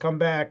checklist. Come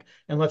back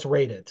and let's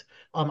rate it.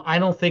 I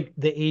don't think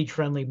the age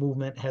friendly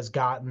movement has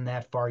gotten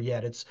that far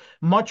yet. It's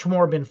much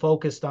more been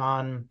focused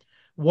on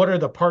what are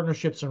the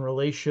partnerships and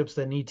relationships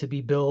that need to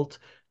be built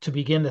to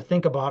begin to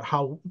think about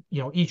how,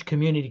 each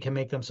community can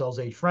make themselves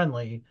age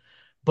friendly.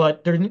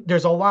 But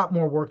there's a lot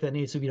more work that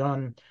needs to be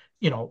done,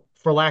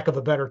 for lack of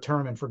a better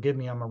term, and forgive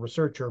me, I'm a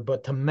researcher,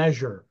 but to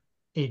measure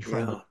age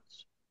friendliness.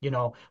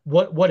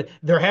 What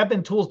there have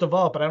been tools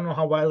developed, but I don't know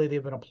how widely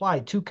they've been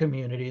applied to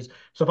communities.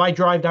 So if I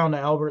drive down to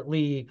Albert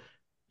Lee,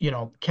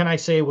 can I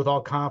say with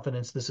all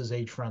confidence this is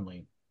age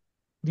friendly?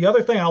 The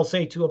other thing I'll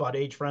say too about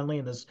age friendly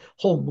and this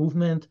whole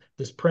movement,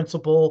 this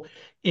principle,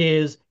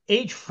 is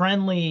age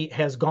friendly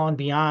has gone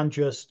beyond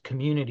just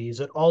communities.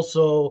 It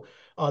also,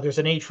 there's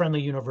an age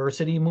friendly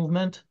university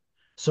movement.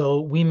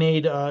 So we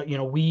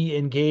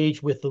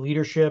engage with the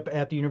leadership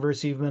at the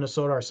University of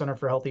Minnesota, our Center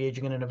for Healthy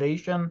Aging and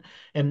Innovation,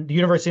 and the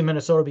University of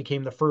Minnesota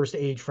became the first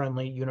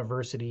age-friendly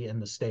university in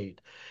the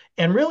state.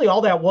 And really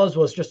all that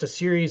was just a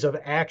series of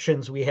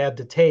actions we had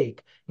to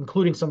take,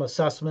 including some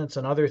assessments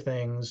and other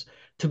things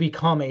to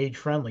become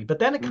age-friendly. But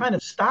then it kind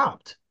of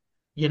stopped,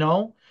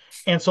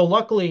 And so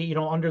luckily,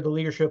 under the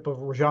leadership of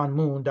Rajan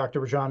Moon,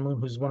 Dr. Rajan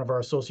Moon, who's one of our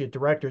associate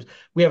directors,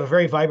 we have a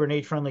very vibrant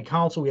age-friendly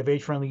council. We have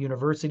age-friendly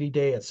university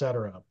day, et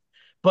cetera.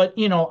 But,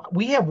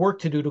 we have work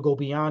to do to go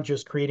beyond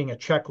just creating a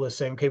checklist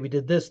saying, okay, we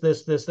did this.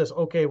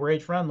 Okay, we're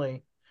age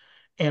friendly.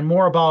 and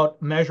more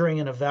about measuring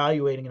and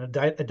evaluating and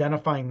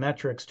identifying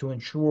metrics to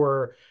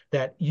ensure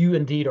that you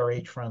indeed are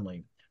age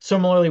friendly.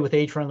 Similarly with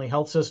age friendly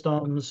health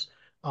systems,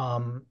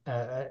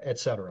 et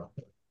cetera.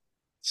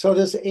 So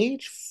does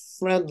age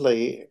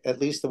friendly, at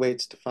least the way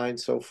it's defined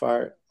so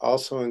far,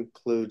 also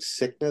include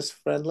sickness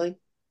friendly?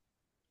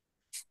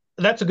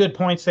 That's a good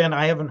point, Stan.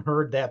 I haven't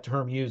heard that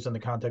term used in the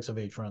context of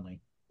age friendly.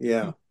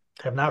 Yeah.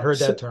 Have not heard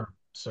So, that term.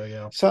 So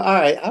yeah. so all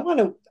right, I want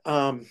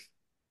to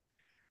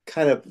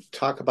kind of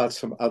talk about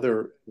some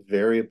other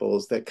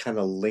variables that kind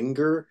of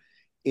linger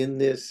in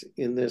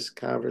this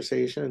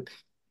conversation,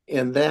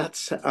 and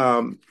that's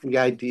the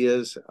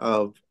ideas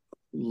of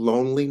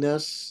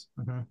loneliness,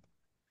 Mm-hmm.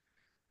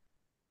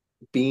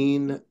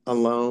 being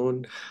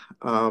alone,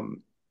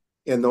 um,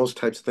 and those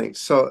types of things.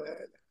 So,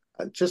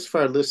 just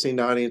for our listening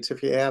audience,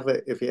 if you have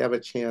a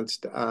chance,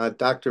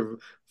 Dr.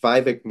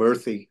 Vivek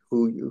Murthy,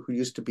 who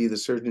used to be the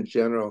Surgeon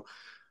General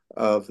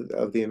of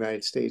the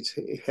United States,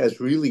 has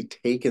really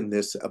taken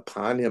this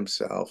upon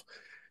himself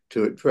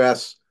to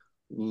address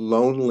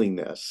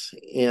loneliness.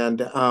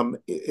 And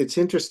it's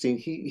interesting.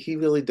 He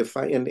really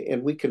defined,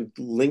 and we can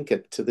link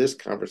it to this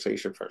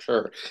conversation for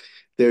sure.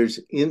 There's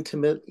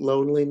intimate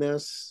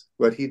loneliness,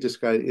 what he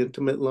described,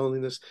 intimate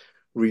loneliness,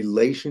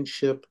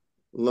 relationship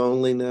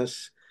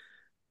loneliness,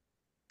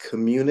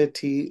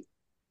 community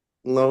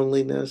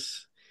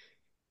loneliness,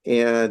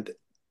 and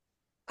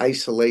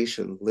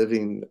isolation,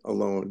 living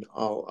alone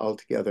all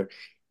together.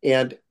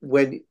 And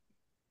when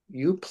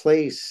you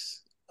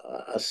place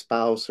a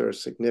spouse or a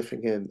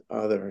significant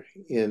other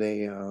in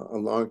a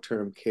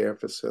long-term care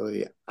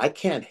facility, I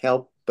can't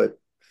help but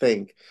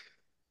think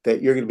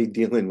that you're going to be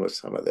dealing with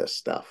some of this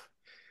stuff.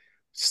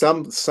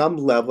 Some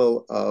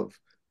level of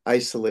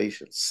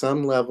isolation,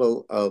 some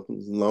level of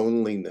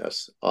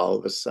loneliness all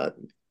of a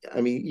sudden.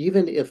 I mean,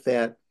 even if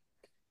that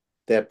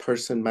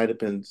person might have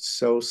been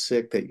so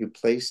sick that you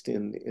placed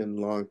in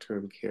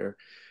long-term care,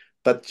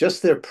 but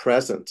just their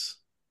presence,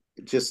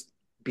 just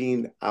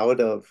being out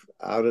of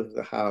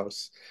the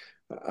house,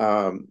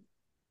 um,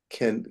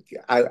 can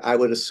I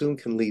would assume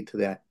can lead to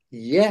that.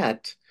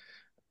 Yet,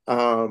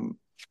 um,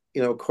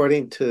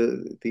 according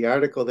to the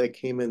article that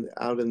came in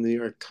out in the New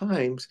York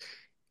Times,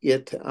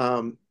 it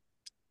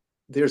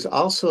there's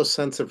also a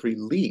sense of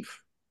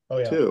relief Oh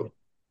yeah. too,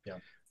 Yeah.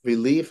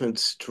 relief and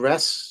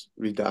stress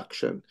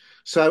reduction.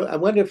 So I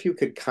wonder if you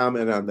could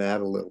comment on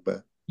that a little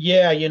bit.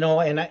 Yeah,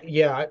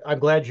 I'm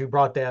glad you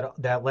brought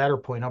that latter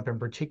point up in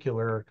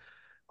particular.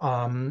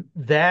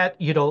 That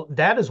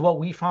is what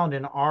we found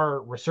in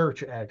our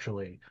research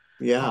actually.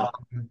 Yeah,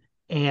 Um,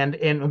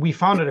 and we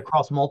found it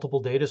across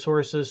multiple data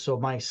sources. So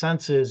my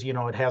sense is,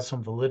 it has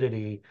some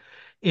validity.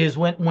 Is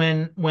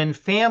when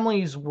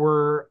families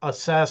were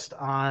assessed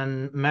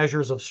on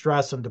measures of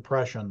stress and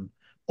depression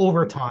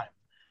over time.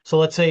 So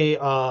let's say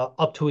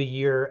up to a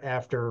year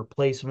after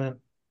placement,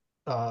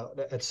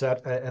 et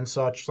cetera, and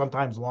such,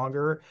 sometimes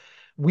longer,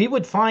 we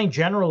would find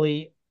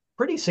generally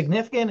pretty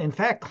significant, in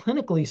fact,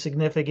 clinically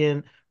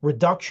significant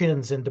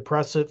reductions in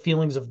depressive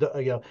feelings of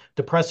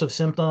depressive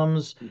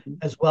symptoms, mhm.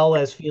 as well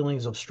as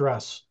feelings of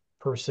stress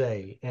per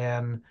se.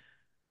 And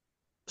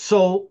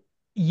so,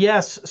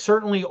 yes,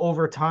 certainly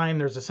over time,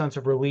 there's a sense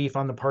of relief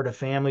on the part of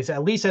families,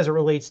 at least as it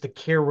relates to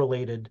care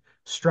related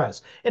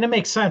stress. And it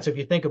makes sense if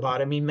you think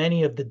about it. I mean,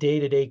 many of the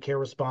day-to-day care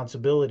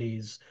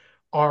responsibilities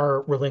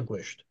are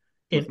relinquished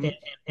in, in, Mhm.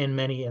 in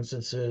many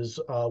instances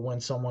when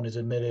someone is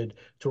admitted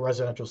to a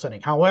residential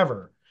setting.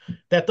 However,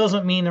 that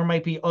doesn't mean there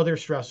might be other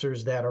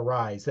stressors that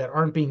arise that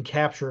aren't being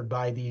captured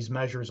by these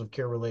measures of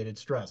care related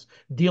stress,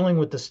 dealing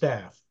with the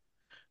staff.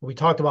 We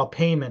talked about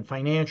payment,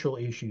 financial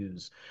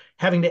issues,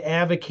 having to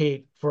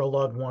advocate for a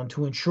loved one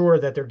to ensure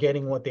that they're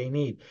getting what they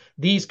need.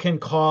 These can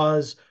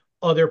cause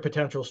other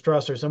potential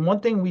stressors. And one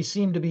thing we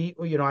seem to be,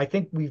 I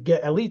think we've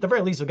get at least the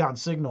very least have gotten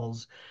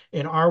signals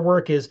in our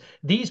work is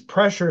these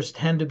pressures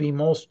tend to be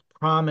most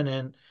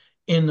prominent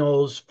in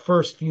those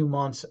first few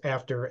months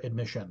after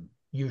admission.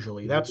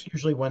 Usually, that's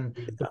usually when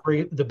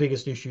Yeah. the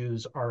biggest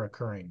issues are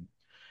occurring.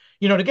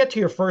 To get to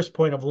your first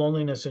point of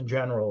loneliness in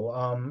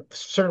general,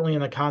 certainly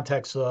in the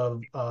context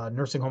of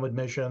nursing home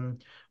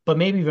admission, but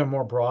maybe even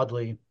more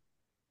broadly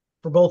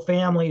for both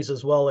families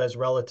as well as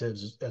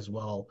relatives as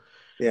well.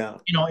 Yeah.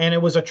 And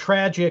it was a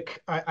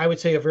tragic, I would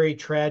say a very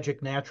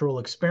tragic natural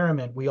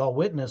experiment we all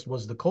witnessed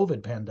was the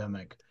COVID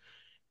pandemic.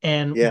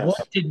 And Yes.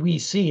 what did we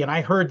see? And I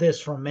heard this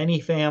from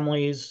many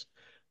families,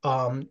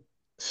 um,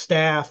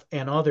 staff,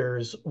 and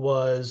others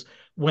was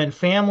when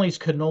families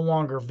could no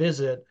longer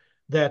visit,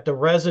 that the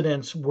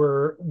residents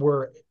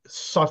were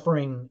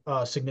suffering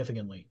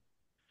significantly.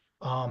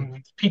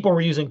 Mhm. People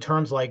were using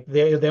terms like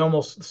they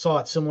almost saw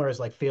it similar as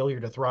like failure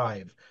to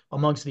thrive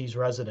amongst these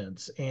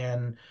residents.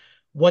 And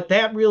what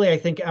that really, I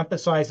think,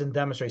 emphasized and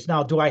demonstrates.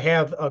 Now, do I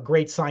have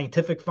great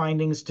scientific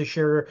findings to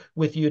share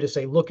with you to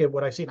say, look at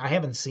what I've seen? I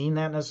haven't seen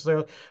that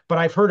necessarily, but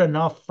I've heard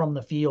enough from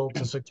the field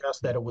to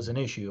suggest that it was an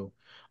issue.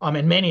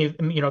 And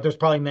there's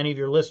probably many of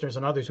your listeners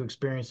and others who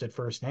experienced it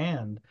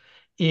firsthand.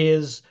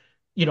 Is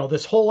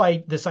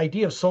this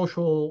idea of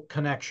social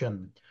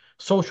connection,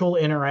 social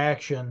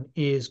interaction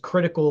is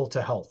critical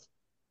to health.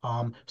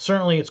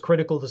 Certainly, it's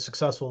critical to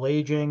successful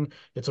aging.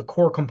 It's a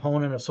core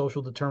component of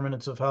social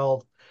determinants of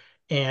health.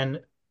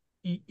 And,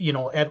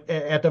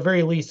 at the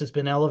very least, it's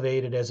been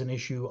elevated as an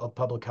issue of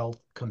public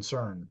health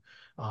concern.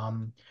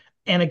 Um,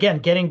 and again,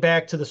 getting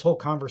back to this whole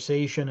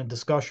conversation and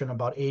discussion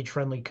about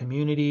age-friendly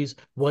communities,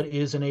 what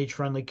is an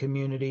age-friendly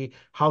community?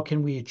 How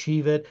can we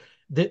achieve it?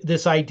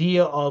 This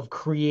idea of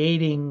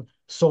creating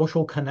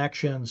social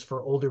connections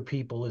for older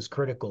people is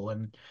critical.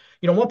 And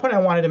one point I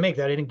wanted to make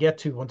that I didn't get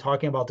to when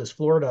talking about this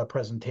Florida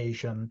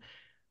presentation,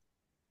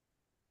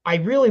 I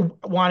really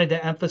wanted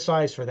to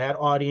emphasize for that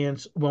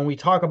audience when we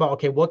talk about,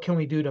 okay, what can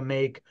we do to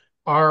make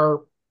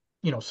our,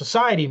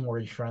 society more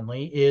age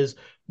friendly, is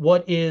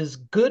what is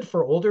good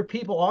for older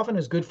people often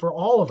is good for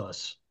all of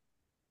us.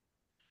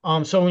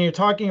 So when you're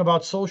talking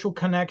about social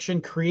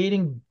connection,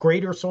 creating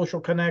greater social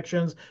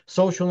connections,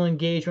 social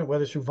engagement,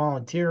 whether it's through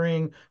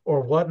volunteering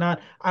or whatnot,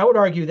 I would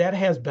argue that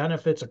has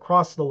benefits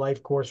across the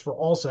life course for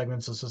all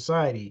segments of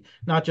society,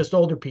 not just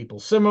older people.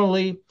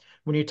 Similarly,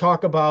 when you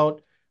talk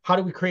about how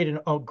do we create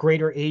a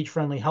greater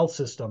age-friendly health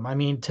system, I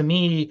mean, to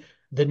me,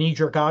 the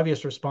knee-jerk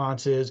obvious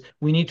response is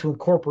we need to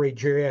incorporate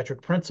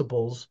geriatric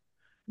principles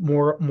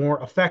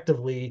more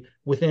effectively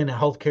within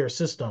healthcare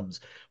systems.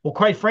 Well,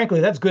 quite frankly,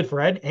 that's good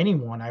for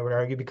anyone, I would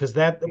argue, because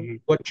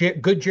good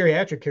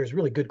geriatric care is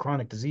really good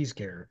chronic disease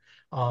care.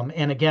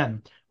 And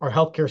again, our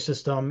healthcare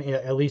system,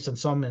 at least in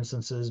some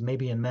instances,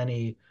 maybe in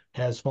many,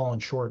 has fallen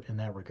short in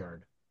that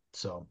regard.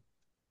 So,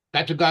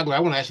 Dr. Gogler,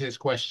 I want to ask you this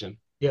question.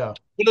 yeah.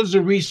 What does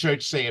the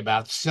research say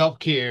about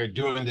self-care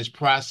during this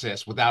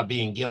process without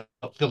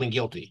feeling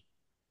guilty?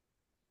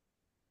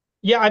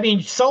 Yeah, I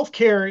mean,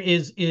 self-care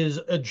is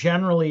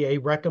generally a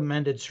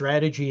recommended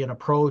strategy and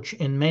approach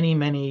in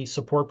many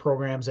support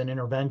programs and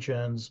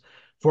interventions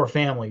for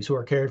families who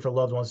are caring for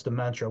loved ones with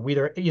dementia,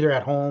 either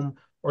at home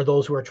or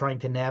those who are trying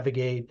to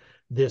navigate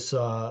this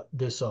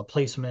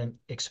placement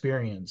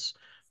experience.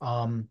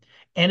 Um,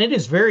 and it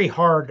is very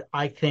hard,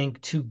 I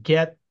think, to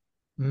get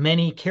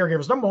many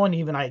caregivers. Number one,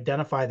 even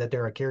identify that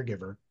they're a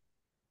caregiver.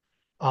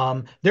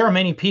 There are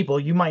many people,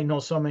 you might know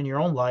some in your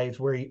own lives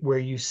where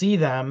you see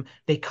them,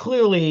 they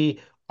clearly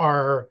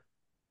are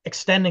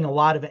extending a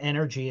lot of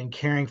energy and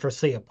caring for,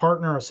 say, a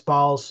partner, a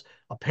spouse,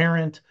 a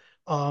parent,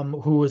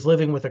 who is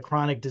living with a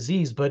chronic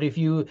disease. But if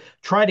you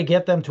try to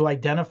get them to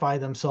identify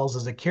themselves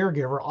as a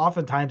caregiver,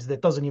 oftentimes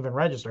that doesn't even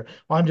register.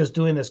 Well, I'm just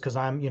doing this because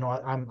I'm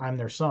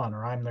their son,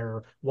 or I'm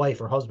their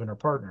wife or husband or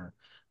partner.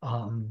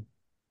 Um,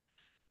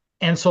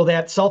 and so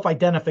that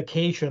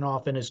self-identification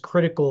often is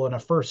critical and a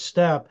first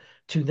step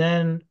to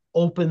then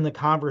open the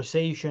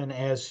conversation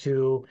as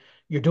to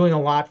you're doing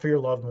a lot for your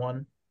loved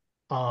one.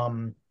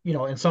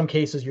 In some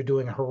cases, you're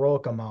doing a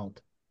heroic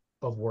amount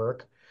of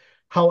work.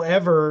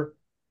 However,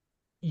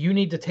 you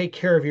need to take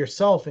care of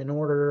yourself in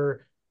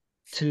order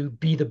to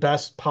be the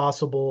best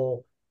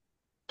possible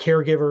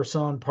caregiver,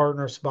 son,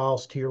 partner,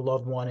 spouse to your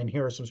loved one. And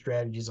here are some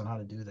strategies on how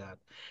to do that.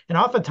 And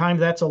oftentimes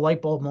that's a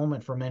light bulb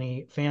moment for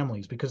many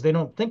families because they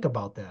don't think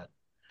about that.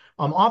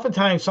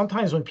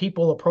 Sometimes when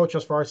people approach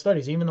us for our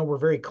studies, even though we're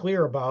very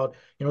clear about,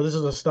 this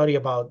is a study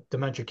about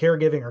dementia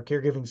caregiving or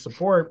caregiving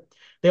support,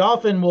 they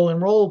often will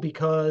enroll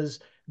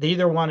because they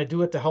either want to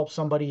do it to help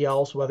somebody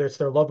else, whether it's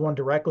their loved one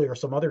directly or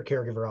some other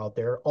caregiver out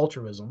there,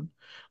 altruism,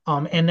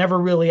 and never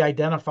really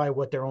identify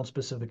what their own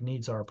specific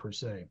needs are per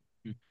se.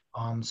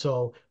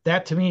 So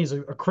that to me is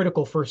a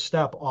critical first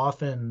step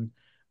often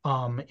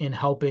in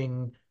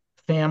helping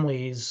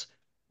families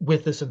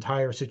with this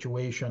entire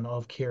situation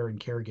of care and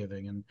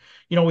caregiving.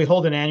 And, we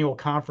hold an annual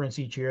conference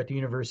each year at the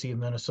University of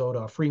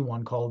Minnesota, a free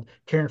one called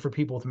Caring for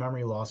People with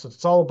Memory Loss.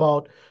 It's all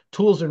about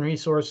tools and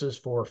resources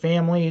for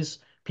families,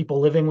 people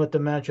living with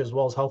dementia, as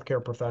well as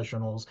healthcare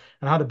professionals,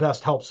 and how to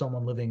best help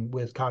someone living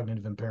with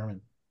cognitive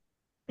impairment.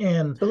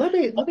 And So let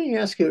me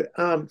ask you,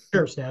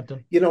 sure,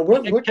 Stanton. we're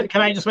looking.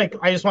 Can I just want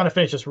to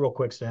finish this real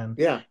quick, Stan.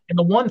 Yeah. And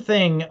the one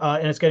thing,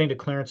 and it's getting to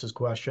Clarence's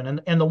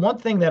question, and the one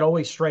thing that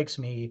always strikes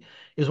me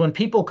is when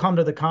people come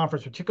to the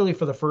conference, particularly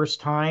for the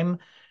first time,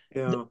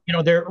 Yeah.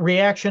 their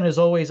reaction is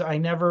always, I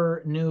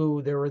never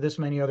knew there were this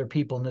many other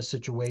people in this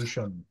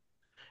situation.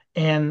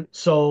 And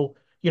so,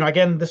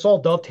 again, this all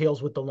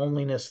dovetails with the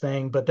loneliness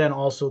thing, but then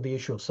also the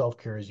issue of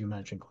self-care, as you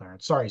mentioned,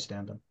 Clarence. Sorry,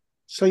 Stanton.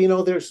 So,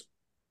 there's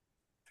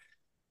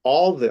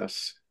all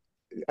this.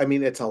 I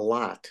mean, it's a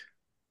lot,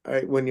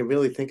 right? When you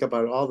really think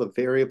about all the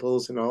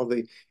variables and all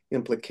the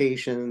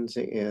implications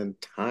and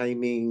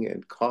timing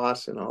and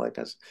costs and all that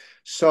kind of stuff.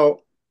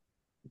 So,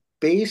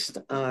 based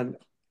on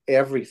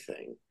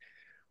everything,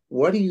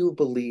 what do you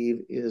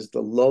believe is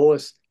the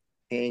lowest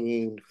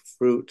hanging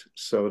fruit,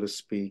 so to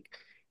speak,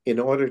 in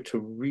order to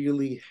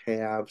really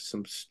have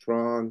some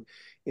strong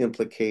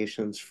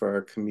implications for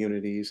our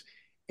communities?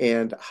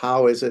 And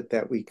how is it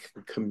that we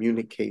can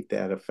communicate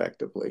that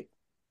effectively?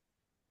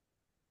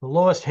 The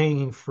lowest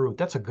hanging fruit.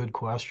 That's a good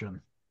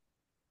question.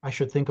 I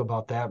should think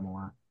about that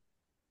more.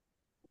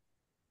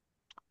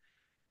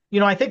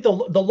 I think the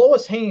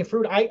lowest hanging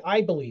fruit,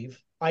 I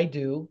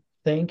do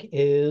think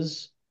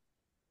is,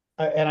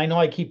 and I know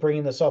I keep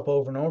bringing this up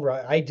over and over.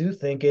 I do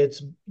think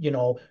it's,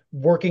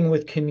 working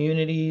with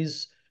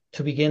communities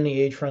to begin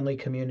the age-friendly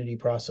community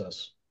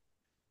process.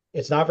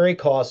 It's not very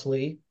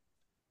costly.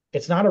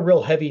 It's not a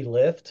real heavy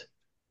lift.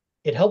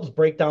 It helps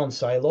break down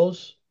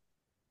silos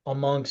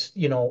amongst,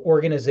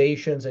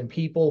 organizations and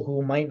people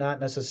who might not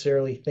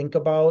necessarily think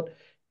about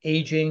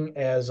aging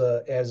as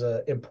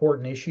a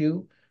important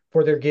issue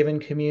for their given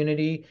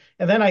community.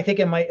 And then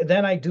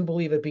I do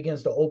believe it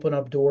begins to open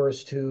up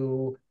doors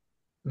to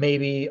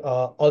maybe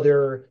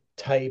other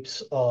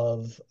types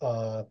of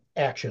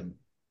action.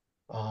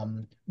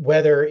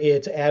 Whether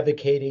it's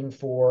advocating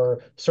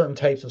for certain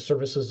types of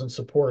services and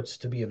supports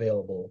to be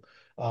available,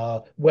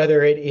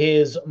 whether it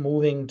is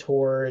moving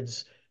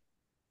towards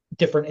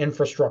different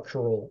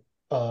infrastructural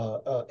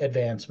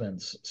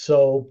advancements.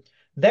 So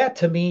that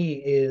to me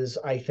is,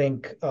 I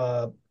think,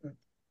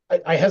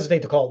 I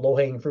hesitate to call it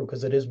low-hanging fruit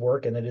because it is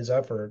work and it is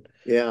effort.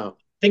 Yeah.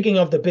 Thinking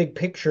of the big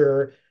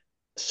picture,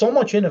 so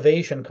much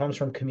innovation comes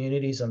from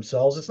communities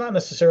themselves. It's not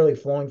necessarily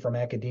flowing from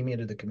academia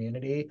to the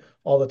community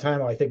all the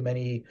time. I think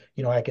many,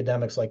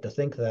 academics like to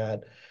think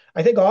that.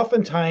 I think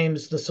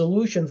oftentimes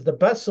the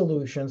best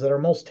solutions that are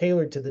most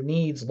tailored to the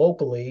needs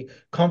locally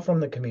come from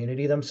the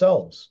community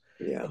themselves.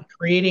 Yeah. And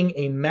creating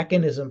a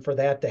mechanism for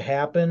that to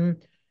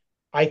happen,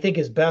 I think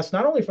is best,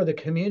 not only for the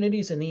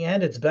communities, in the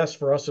end, it's best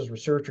for us as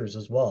researchers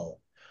as well.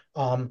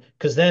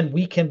 Because then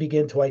we can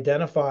begin to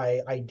identify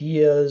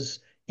ideas,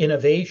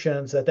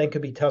 innovations that then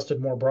could be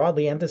tested more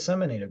broadly and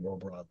disseminated more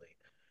broadly.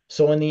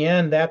 So in the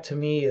end, that to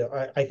me,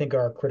 I think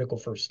are critical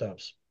first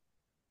steps.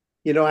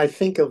 I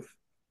think of,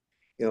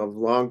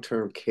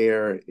 long-term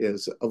care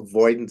is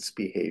avoidance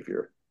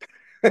behavior.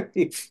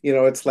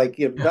 It's like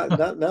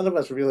none of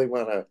us really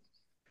want to,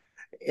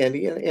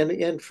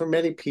 and for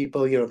many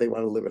people, they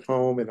want to live at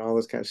home and all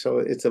this kind of, so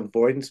it's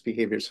avoidance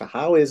behavior. So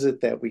how is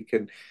it that we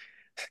can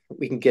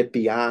get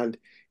beyond?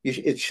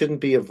 It shouldn't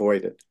be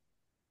avoided.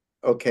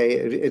 Okay,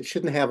 it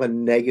shouldn't have a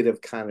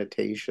negative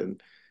connotation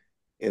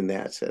in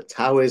that sense.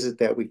 How is it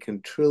that we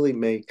can truly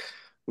make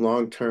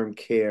long-term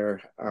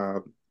care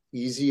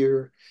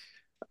easier,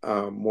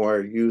 more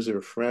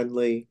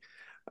user-friendly,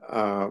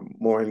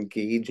 more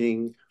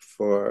engaging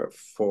for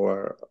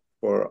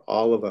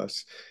all of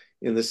us,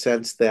 in the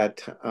sense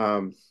that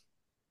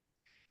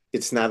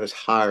it's not as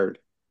hard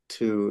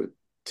to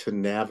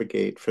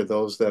navigate for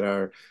those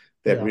that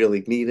Yeah.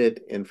 really need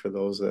it, and for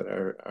those that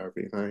are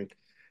behind.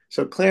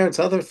 So, Clarence,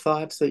 other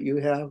thoughts that you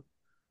have?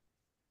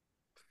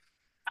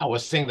 I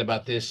was thinking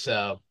about this.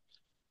 I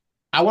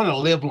want to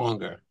live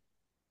longer.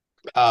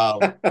 Um,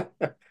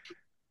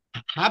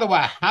 how do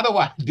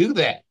I do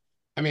that?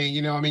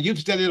 You've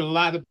studied a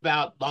lot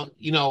about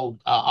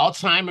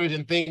Alzheimer's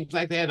and things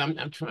like that.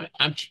 I'm trying.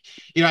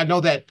 I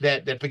know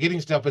that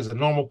forgetting stuff is a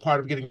normal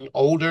part of getting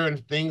older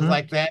and things Mhm.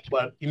 like that.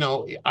 But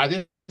are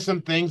there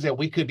some things that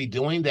we could be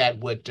doing that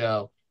would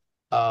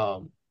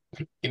um,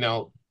 you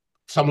know,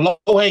 some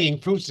low-hanging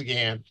fruits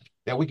again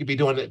that we could be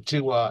doing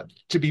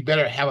to be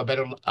better, have a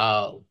better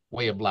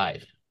way of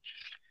life.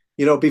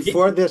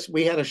 Before this,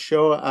 we had a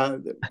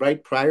show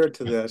right prior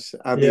to this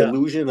on the Yeah.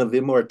 illusion of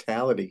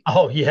immortality.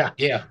 Oh, yeah.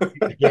 Yeah.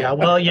 Yeah.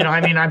 Well,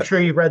 I'm sure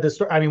you've read this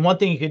story. One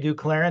thing you could do,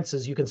 Clarence,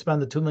 is you can spend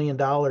the $2 million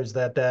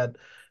that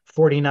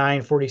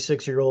 49,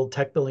 46-year-old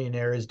tech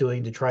billionaire is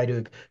doing to try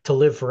to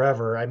live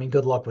forever.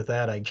 Good luck with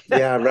that, I guess.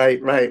 Yeah,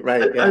 right, right,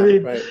 right. I Yeah,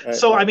 mean, right, right,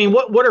 so right.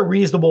 what are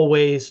reasonable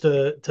ways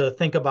to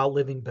think about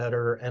living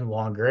better and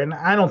longer? And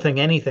I don't think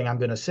anything I'm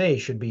going to say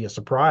should be a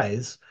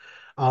surprise.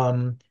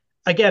 Um,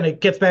 Again, it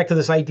gets back to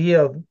this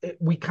idea of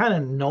we kind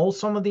of know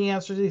some of the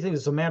answers to these things.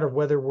 It's a matter of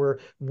whether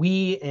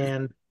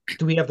and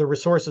do we have the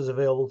resources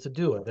available to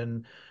do it?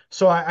 And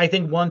so I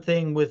think one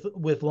thing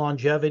with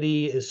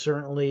longevity is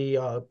certainly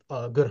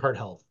good heart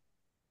health.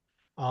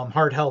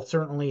 Heart health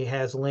certainly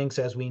has links,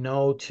 as we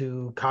know,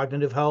 to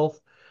cognitive health,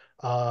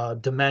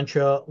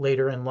 dementia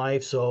later in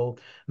life. So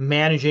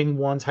managing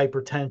one's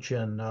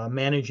hypertension,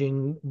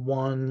 managing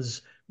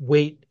one's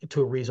weight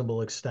to a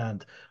reasonable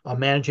extent,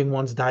 managing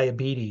one's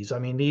diabetes.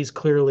 These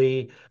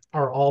clearly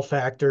are all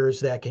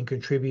factors that can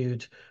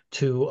contribute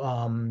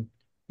to,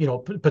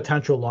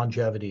 potential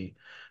longevity.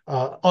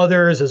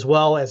 Others, as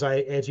well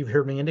as you've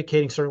heard me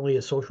indicating, certainly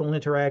is social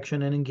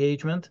interaction and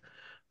engagement.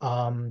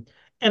 Um,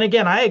 and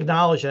again, I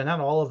acknowledge that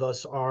not all of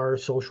us are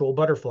social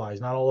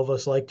butterflies. Not all of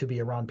us like to be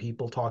around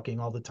people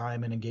talking all the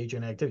time and engage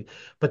in activity.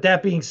 But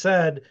that being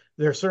said,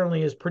 there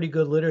certainly is pretty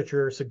good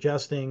literature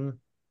suggesting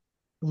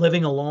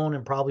living alone,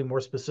 and probably more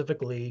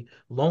specifically,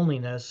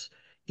 loneliness,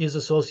 is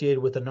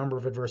associated with a number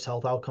of adverse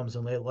health outcomes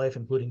in late life,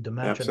 including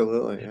dementia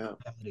Absolutely, and yeah.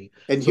 mortality.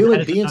 And So that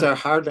human is beings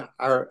another.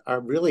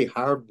 are really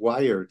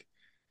hardwired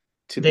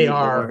to They be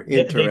are. more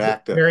They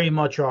interactive. very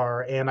much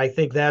are, and I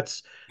think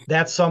that's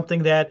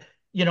something that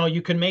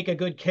you can make a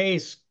good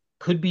case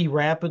could be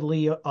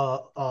rapidly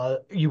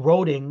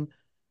eroding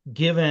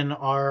given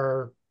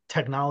our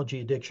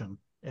technology addiction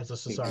as a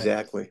society.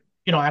 Exactly.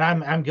 And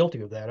I'm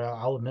guilty of that.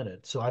 I'll admit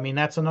it. So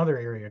that's another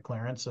area,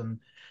 Clarence. And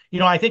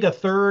I think a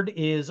third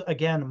is,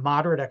 again,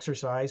 moderate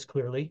exercise.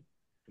 Clearly,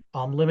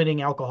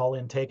 limiting alcohol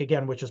intake,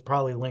 again, which is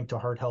probably linked to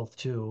heart health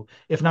too,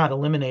 if not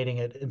eliminating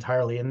it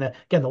entirely. And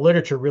again, the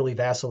literature really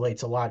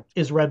vacillates a lot.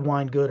 Is red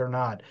wine good or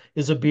not?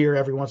 Is a beer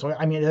every once in a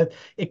while? I mean,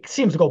 it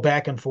seems to go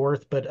back and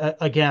forth, but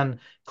again,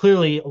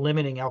 clearly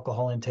limiting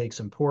alcohol intake is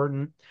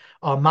important.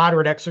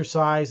 Moderate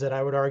exercise that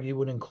I would argue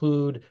would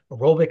include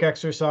aerobic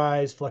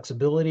exercise,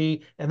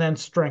 flexibility, and then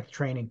strength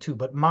training too,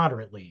 but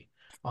moderately.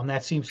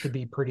 That seems to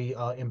be pretty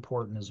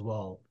important as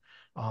well.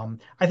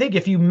 I think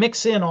if you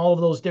mix in all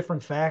of those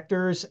different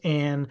factors,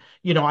 and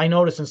I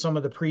noticed in some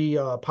of the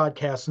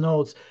pre-podcast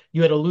notes,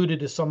 you had alluded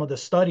to some of the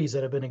studies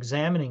that have been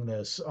examining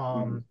this,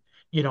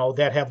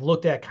 that have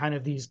looked at kind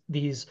of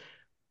these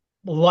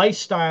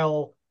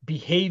lifestyle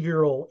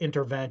behavioral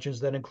interventions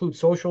that include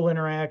social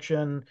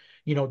interaction,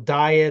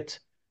 diet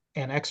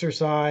and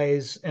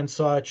exercise and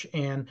such.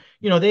 And,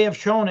 they have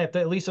shown at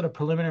least in a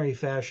preliminary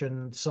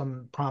fashion,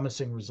 some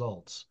promising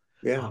results.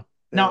 Yeah.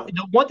 Now,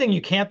 the one thing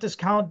you can't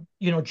discount,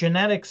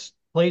 genetics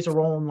plays a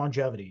role in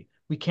longevity.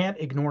 We can't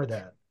ignore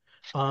that.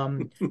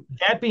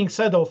 That being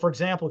said, though, for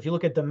example, if you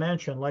look at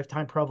dementia and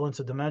lifetime prevalence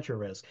of dementia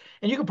risk,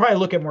 and you can probably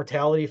look at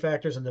mortality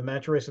factors and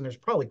dementia risk, and there's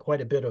probably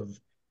quite a bit of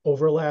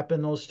overlap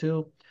in those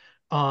two.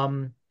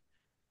 The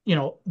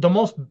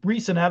most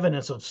recent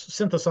evidence of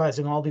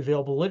synthesizing all the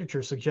available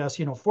literature suggests,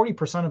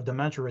 40% of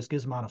dementia risk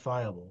is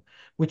modifiable,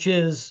 which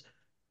is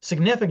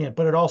significant,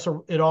 but it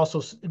also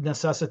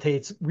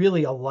necessitates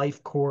really a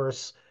life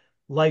course,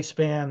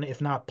 lifespan, if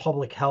not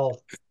public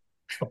health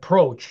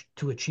approach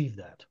to achieve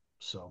that.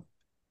 So,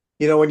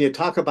 when you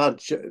talk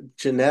about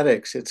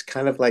genetics, it's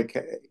kind of like,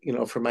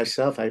 for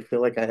myself, I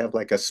feel like I have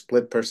like a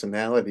split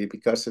personality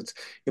because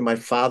my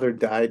father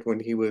died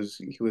when he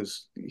was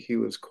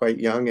quite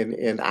young,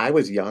 and I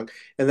was young,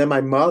 and then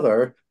my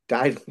mother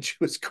died when she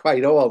was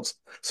quite old.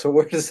 So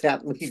where does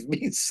that leave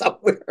me?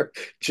 Somewhere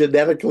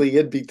genetically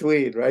in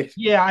between, right?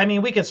 yeah, I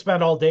mean, we could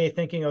spend all day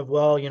thinking of,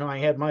 well, I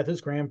had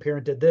this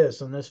grandparent did this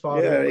and this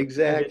father Yeah, did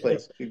exactly,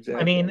 this. I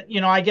exactly.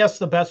 mean, I guess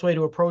the best way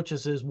to approach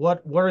this is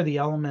what are the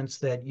elements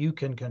that you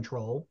can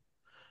control?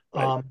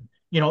 Right.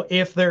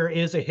 If there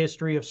is a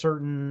history of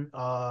certain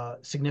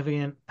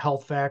significant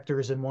health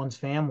factors in one's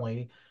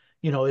family,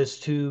 is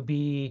to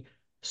be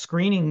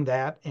screening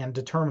that and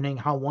determining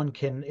how one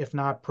can, if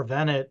not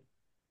prevent it,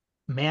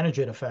 manage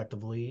it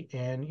effectively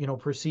and,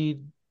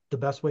 proceed the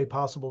best way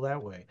possible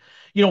that way.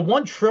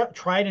 One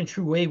tried and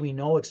true way we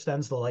know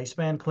extends the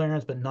lifespan,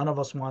 Clarence, but none of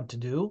us want to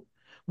do.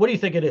 What do you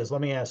think it is?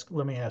 Let me ask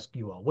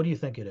you all. What do you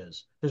think it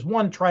is? There's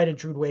one tried and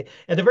true way.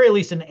 At the very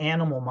least, an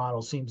animal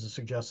model seems to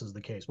suggest is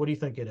the case. What do you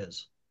think it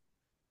is?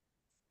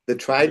 The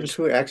tried Better, and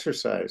true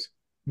exercise,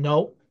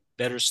 No,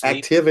 better sleep.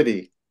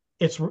 activity,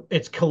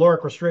 it's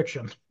caloric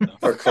restriction.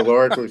 or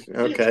caloric.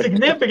 Okay.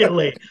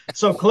 Significantly.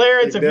 So,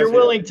 Clarence, if you're Significant.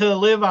 willing to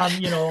live on,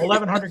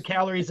 1,100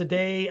 calories a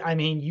day, I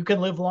mean, you can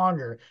live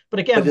longer. But But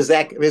again, is there's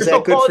no that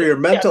good for quality. your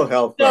Yeah, mental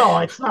health though? no,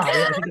 it's not.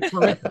 I think it's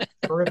horrific,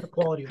 horrific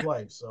quality of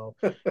life. So,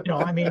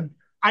 I mean,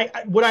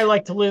 would I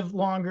like to live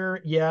longer?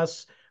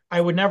 Yes. I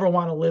would never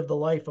want to live the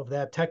life of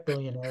that tech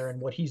billionaire and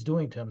what he's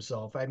doing to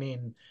himself. I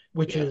mean,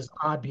 which Yeah, is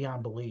odd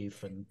beyond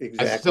belief. And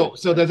exactly.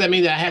 So does that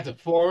mean that I have to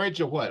forage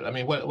or what? I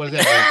mean, what does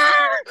that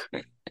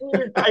mean?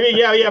 I mean,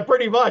 yeah,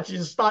 pretty much. You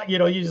just thought, you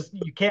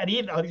can't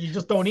eat, you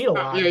just don't eat a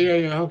lot.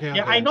 Yeah. Okay,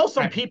 Yeah, I know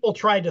some right. people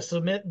tried to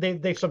submit.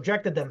 They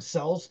subjected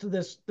themselves to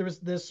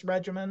this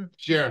regimen.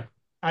 Sure.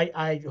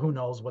 I who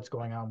knows what's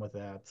going on with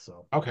that.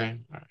 So Okay.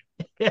 All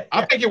right.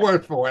 I'll take your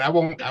word for it. I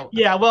won't.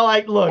 yeah, well,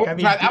 I look. I Won't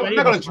try, mean, do I'm any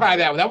not of going us to want try to?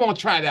 that one. I won't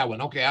try that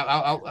one. Okay.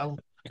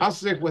 I'll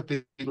stick with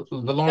the Yeah,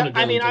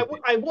 I mean,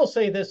 vulnerability. I will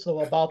say this though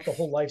about the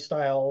whole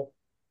lifestyle,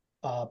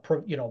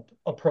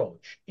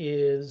 approach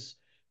is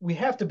we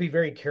have to be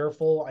very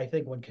careful. I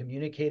think when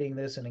communicating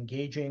this and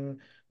engaging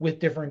with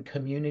different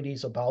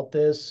communities about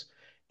this,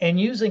 and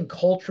using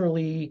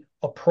culturally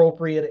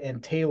appropriate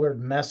and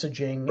tailored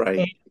messaging and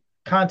Right.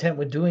 content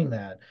with doing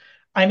that.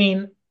 I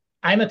mean,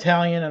 I'm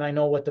Italian and I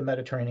know what the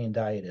Mediterranean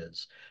diet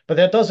is, but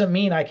that doesn't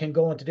mean I can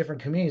go into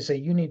different communities and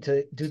say you need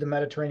to do the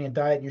Mediterranean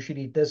diet and you should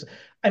eat this.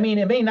 I mean,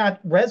 it may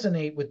not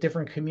resonate with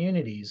different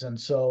communities. And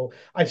so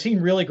I've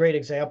seen really great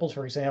examples,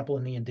 for example,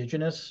 in the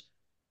indigenous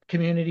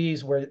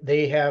communities where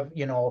they have,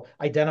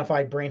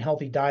 identified brain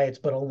healthy diets,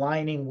 but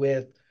aligning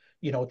with,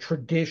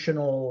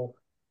 traditional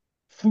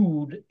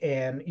food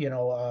and,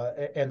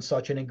 and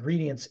such and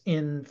ingredients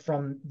in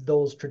from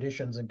those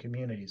traditions and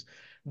communities.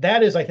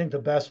 That is, I think, the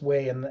best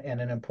way and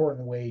an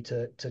important way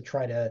to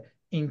try to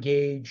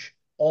engage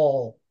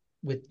all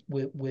with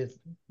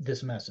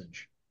this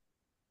message.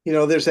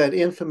 There's that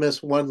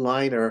infamous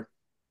one-liner.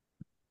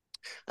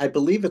 I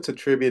believe it's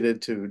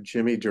attributed to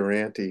Jimmy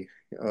Durante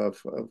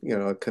of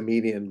a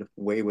comedian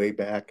way, way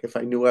back. If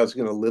I knew I was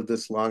going to live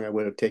this long, I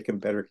would have taken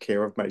better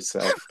care of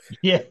myself.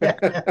 Yeah.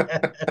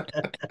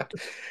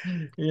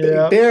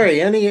 Yeah.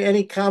 Barry,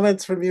 any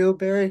comments from you,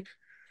 Barry?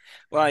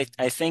 Well,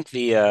 I think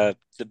the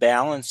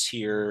balance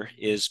here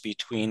is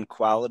between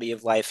quality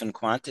of life and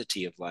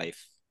quantity of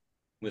life.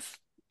 With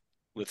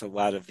with a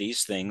lot of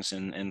these things,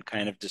 and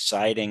kind of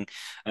deciding,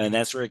 and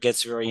that's where it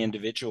gets very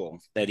individual,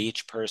 that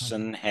each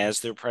person has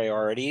their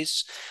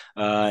priorities,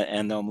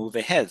 and they'll move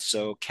ahead.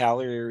 So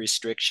calorie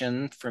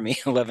restriction for me,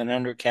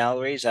 1100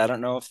 calories. I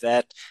don't know if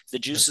the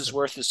juice is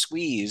worth a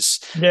squeeze,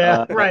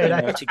 Yeah, right.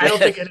 to I don't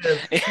get, think it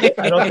is.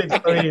 I don't think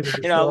so either.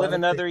 I'll So I live don't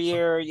think another so.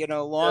 year,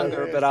 Yeah.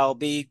 longer, but I'll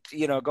be,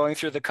 going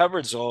through the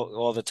cupboards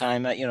all the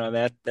time.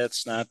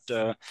 That's not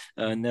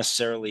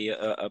necessarily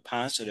a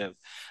positive.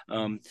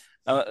 Um,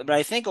 but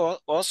I think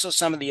also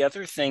some of the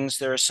other things,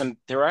 there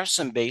are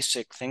some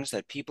basic things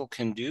that people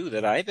can do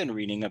that I've been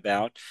reading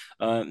about,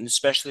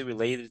 especially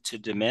related to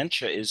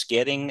dementia, is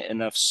getting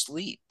enough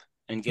sleep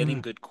and getting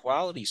Mm, good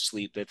quality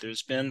sleep. That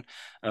there's been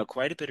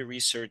quite a bit of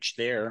research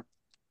there.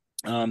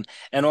 And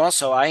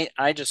also,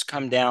 I just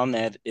come down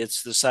that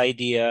it's this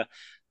idea.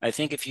 I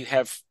think if you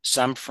have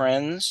some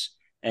friends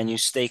and you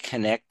stay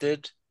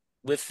connected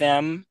with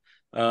them,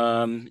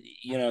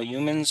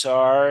 humans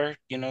are,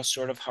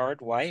 sort of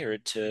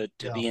hardwired to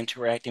yeah. be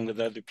interacting with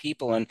other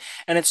people, and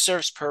it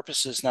serves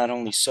purposes not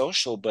only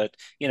social, but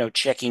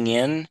checking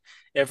in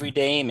every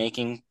day,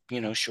 making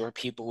sure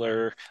people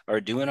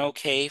are doing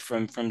okay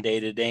from day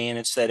to day, and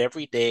it's that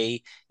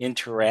everyday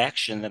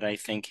interaction that I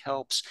think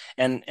helps.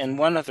 And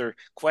one other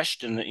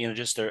question,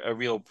 just a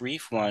real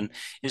brief one,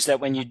 is that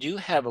when you do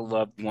have a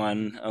loved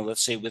one,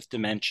 let's say with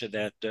dementia,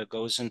 that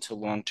goes into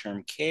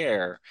long-term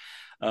care,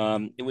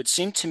 it would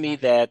seem to me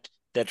that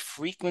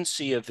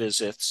frequency of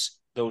visits,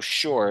 though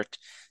short,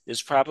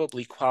 is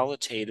probably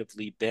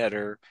qualitatively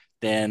better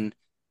than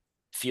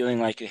feeling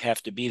like you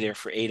have to be there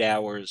for 8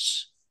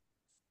 hours.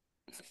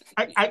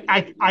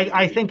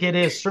 I think it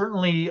is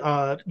certainly,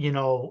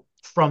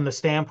 from the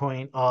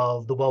standpoint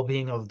of the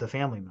well-being of the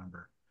family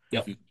member.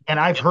 Yep. Mhm. And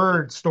I've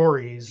heard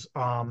stories.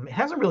 It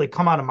hasn't really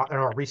come out of in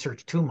our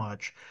research too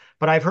much,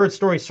 but I've heard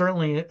stories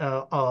certainly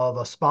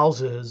of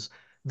spouses.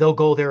 They'll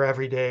go there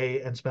every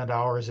day and spend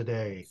hours a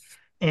day.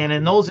 And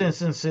in those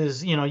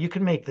instances, you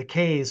can make the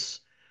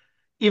case,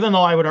 even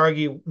though I would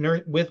argue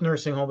with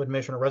nursing home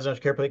admission or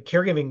residential care, but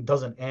caregiving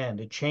doesn't end.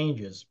 It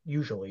changes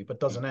usually, but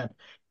doesn't end.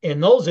 In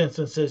those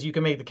instances, you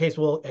can make the case,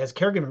 well, has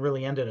caregiving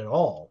really ended at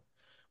all?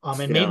 And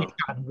maybe Yeah. it's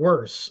gotten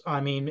worse.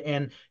 I mean,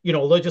 and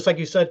just like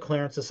you said,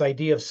 Clarence, this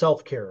idea of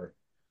self-care,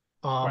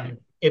 Right.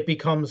 it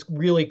becomes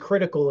really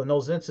critical in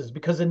those instances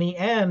because in the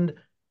end,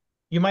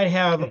 you might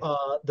have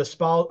the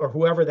spouse or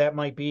whoever that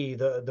might be,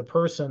 the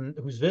person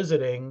who's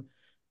visiting,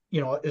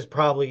 is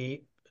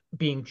probably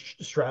being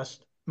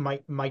stressed,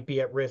 might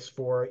be at risk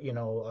for,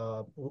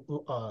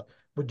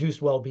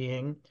 reduced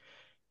well-being.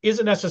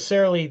 Isn't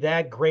necessarily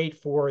that great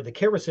for the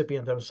care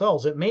recipient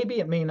themselves. It may be,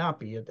 it may not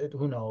be.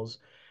 Who knows?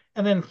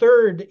 And then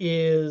third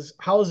is,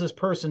 how is this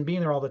person being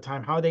there all the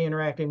time? How are they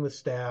interacting with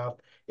staff?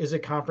 Is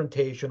it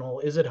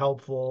confrontational? Is it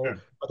helpful?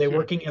 Sure. Are they Sure.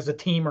 working as a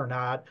team or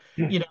not?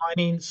 I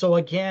mean, so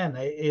again,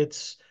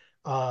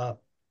 uh,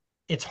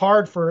 it's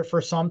hard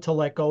for some to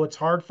let go. It's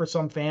hard for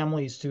some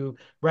families to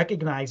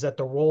recognize that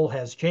the role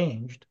has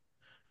changed.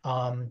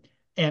 Um,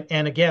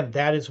 and again,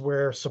 that is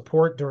where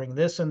support during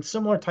this and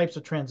similar types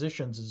of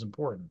transitions is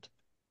important.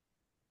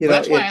 You Well,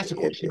 know, that's why I asked the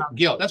question about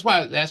guilt. That's why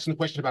I was asking the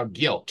question about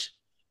guilt.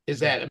 Is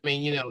Yeah. that, I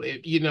mean,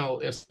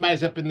 if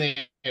somebody's up in there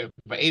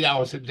for 8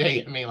 hours a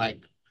day, I mean, like,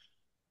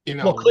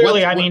 Well,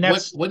 clearly, I mean, what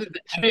is it?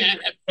 I mean,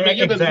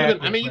 I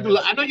exactly, mean,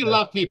 Clarence. I know you Yeah,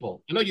 love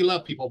people. I know you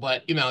love people,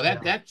 but yeah,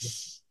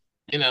 that's,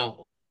 you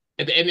know,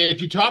 and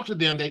if you talk to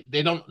them,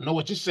 they don't know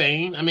what you're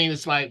saying. I mean,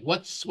 it's like,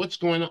 what's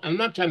going on? I'm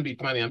not trying to be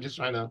funny. I'm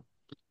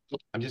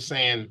just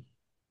saying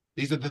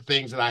these are the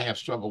things that I have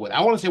struggled with.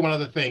 I want to say one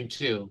other thing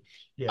too,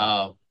 yeah.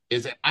 uh,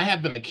 is that I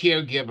have been a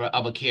caregiver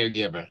of a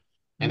caregiver,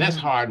 and that's Mm,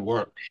 hard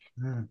work.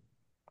 mm.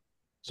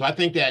 So I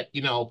think that,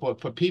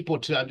 for people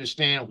to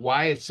understand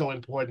why it's so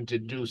important to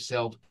do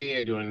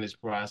self-care during this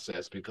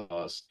process,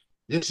 because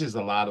this is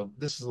a lot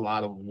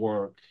of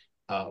work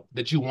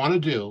that you want to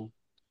do,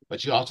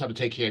 but you also have to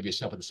take care of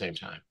yourself at the same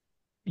time.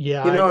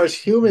 Yeah, as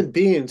human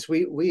beings,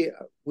 we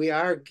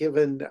are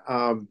given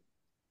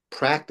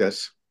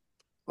practice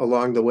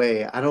along the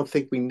way. I don't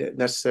think we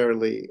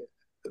necessarily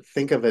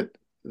think of it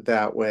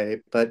that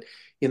way, but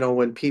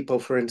when people,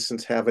 for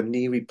instance, have a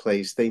knee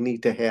replaced, they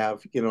need to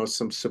have,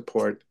 some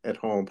support at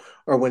home,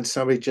 or when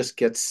somebody just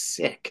gets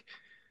sick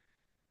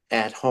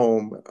at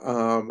home,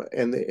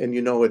 and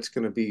it's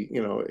going to be,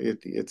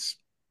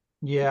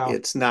 yeah,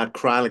 it's not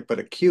chronic but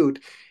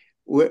acute.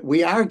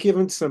 We are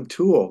given some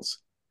tools.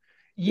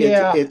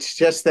 yeah, It's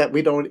just that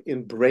we don't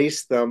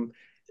embrace them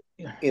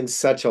in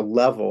such a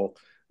level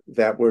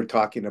that we're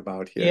talking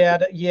about here. yeah,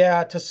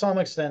 yeah, to some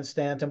extent,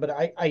 Stanton.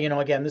 But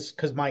again, this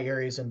because my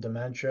area is in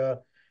dementia.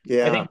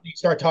 I think Yeah, when you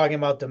start talking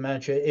about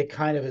dementia, it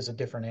kind of is a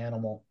different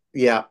animal.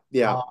 yeah,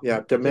 yeah, yeah.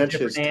 It's a Dementia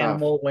different is tough.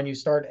 animal when you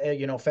start,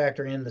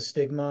 factoring in the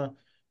stigma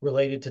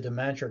related to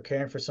dementia or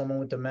caring for someone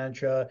with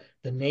dementia,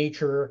 the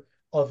nature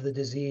of the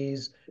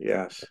disease,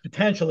 Yes,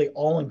 potentially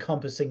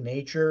all-encompassing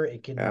nature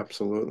it can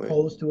absolutely.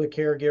 pose to a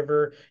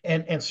caregiver,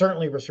 and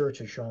certainly research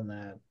has shown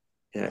that.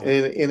 Yeah, Um,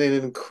 and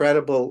an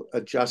incredible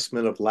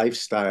adjustment of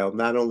lifestyle,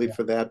 not only yeah,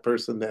 for that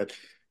person that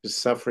is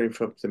suffering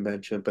from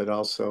dementia, but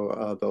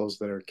also those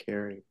that are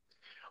caring.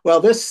 Well,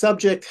 this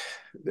subjects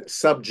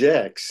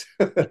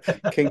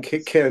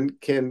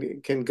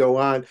can go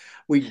on.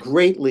 We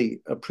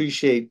greatly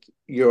appreciate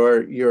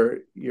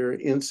your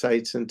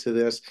insights into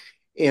this,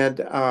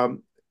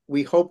 and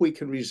we hope we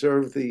can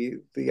reserve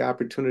the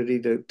opportunity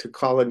to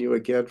call on you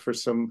again for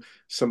some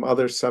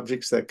other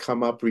subjects that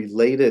come up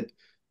related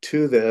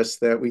to this,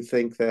 that we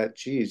think that,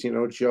 geez,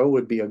 Joe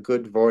would be a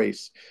good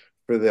voice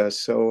for this.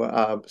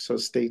 So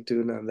stay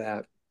tuned on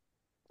that.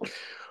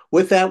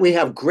 With that, we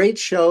have great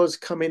shows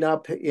coming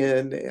up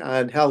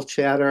on Health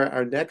Chatter.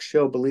 Our next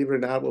show, believe it or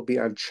not, will be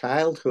on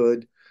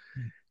childhood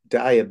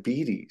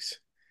diabetes.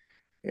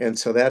 And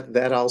so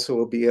that also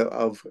will be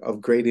of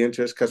great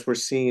interest, because we're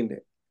seeing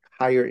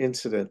higher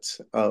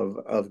incidence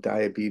of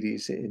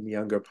diabetes in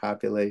younger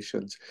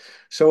populations.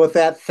 So with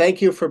that,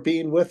 thank you for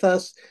being with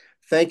us.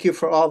 Thank you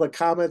for all the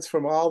comments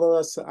from all of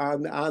us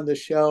on the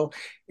show.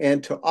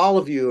 And to all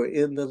of you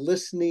in the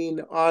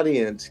listening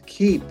audience,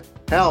 keep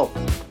health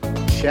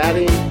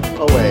chatting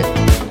away.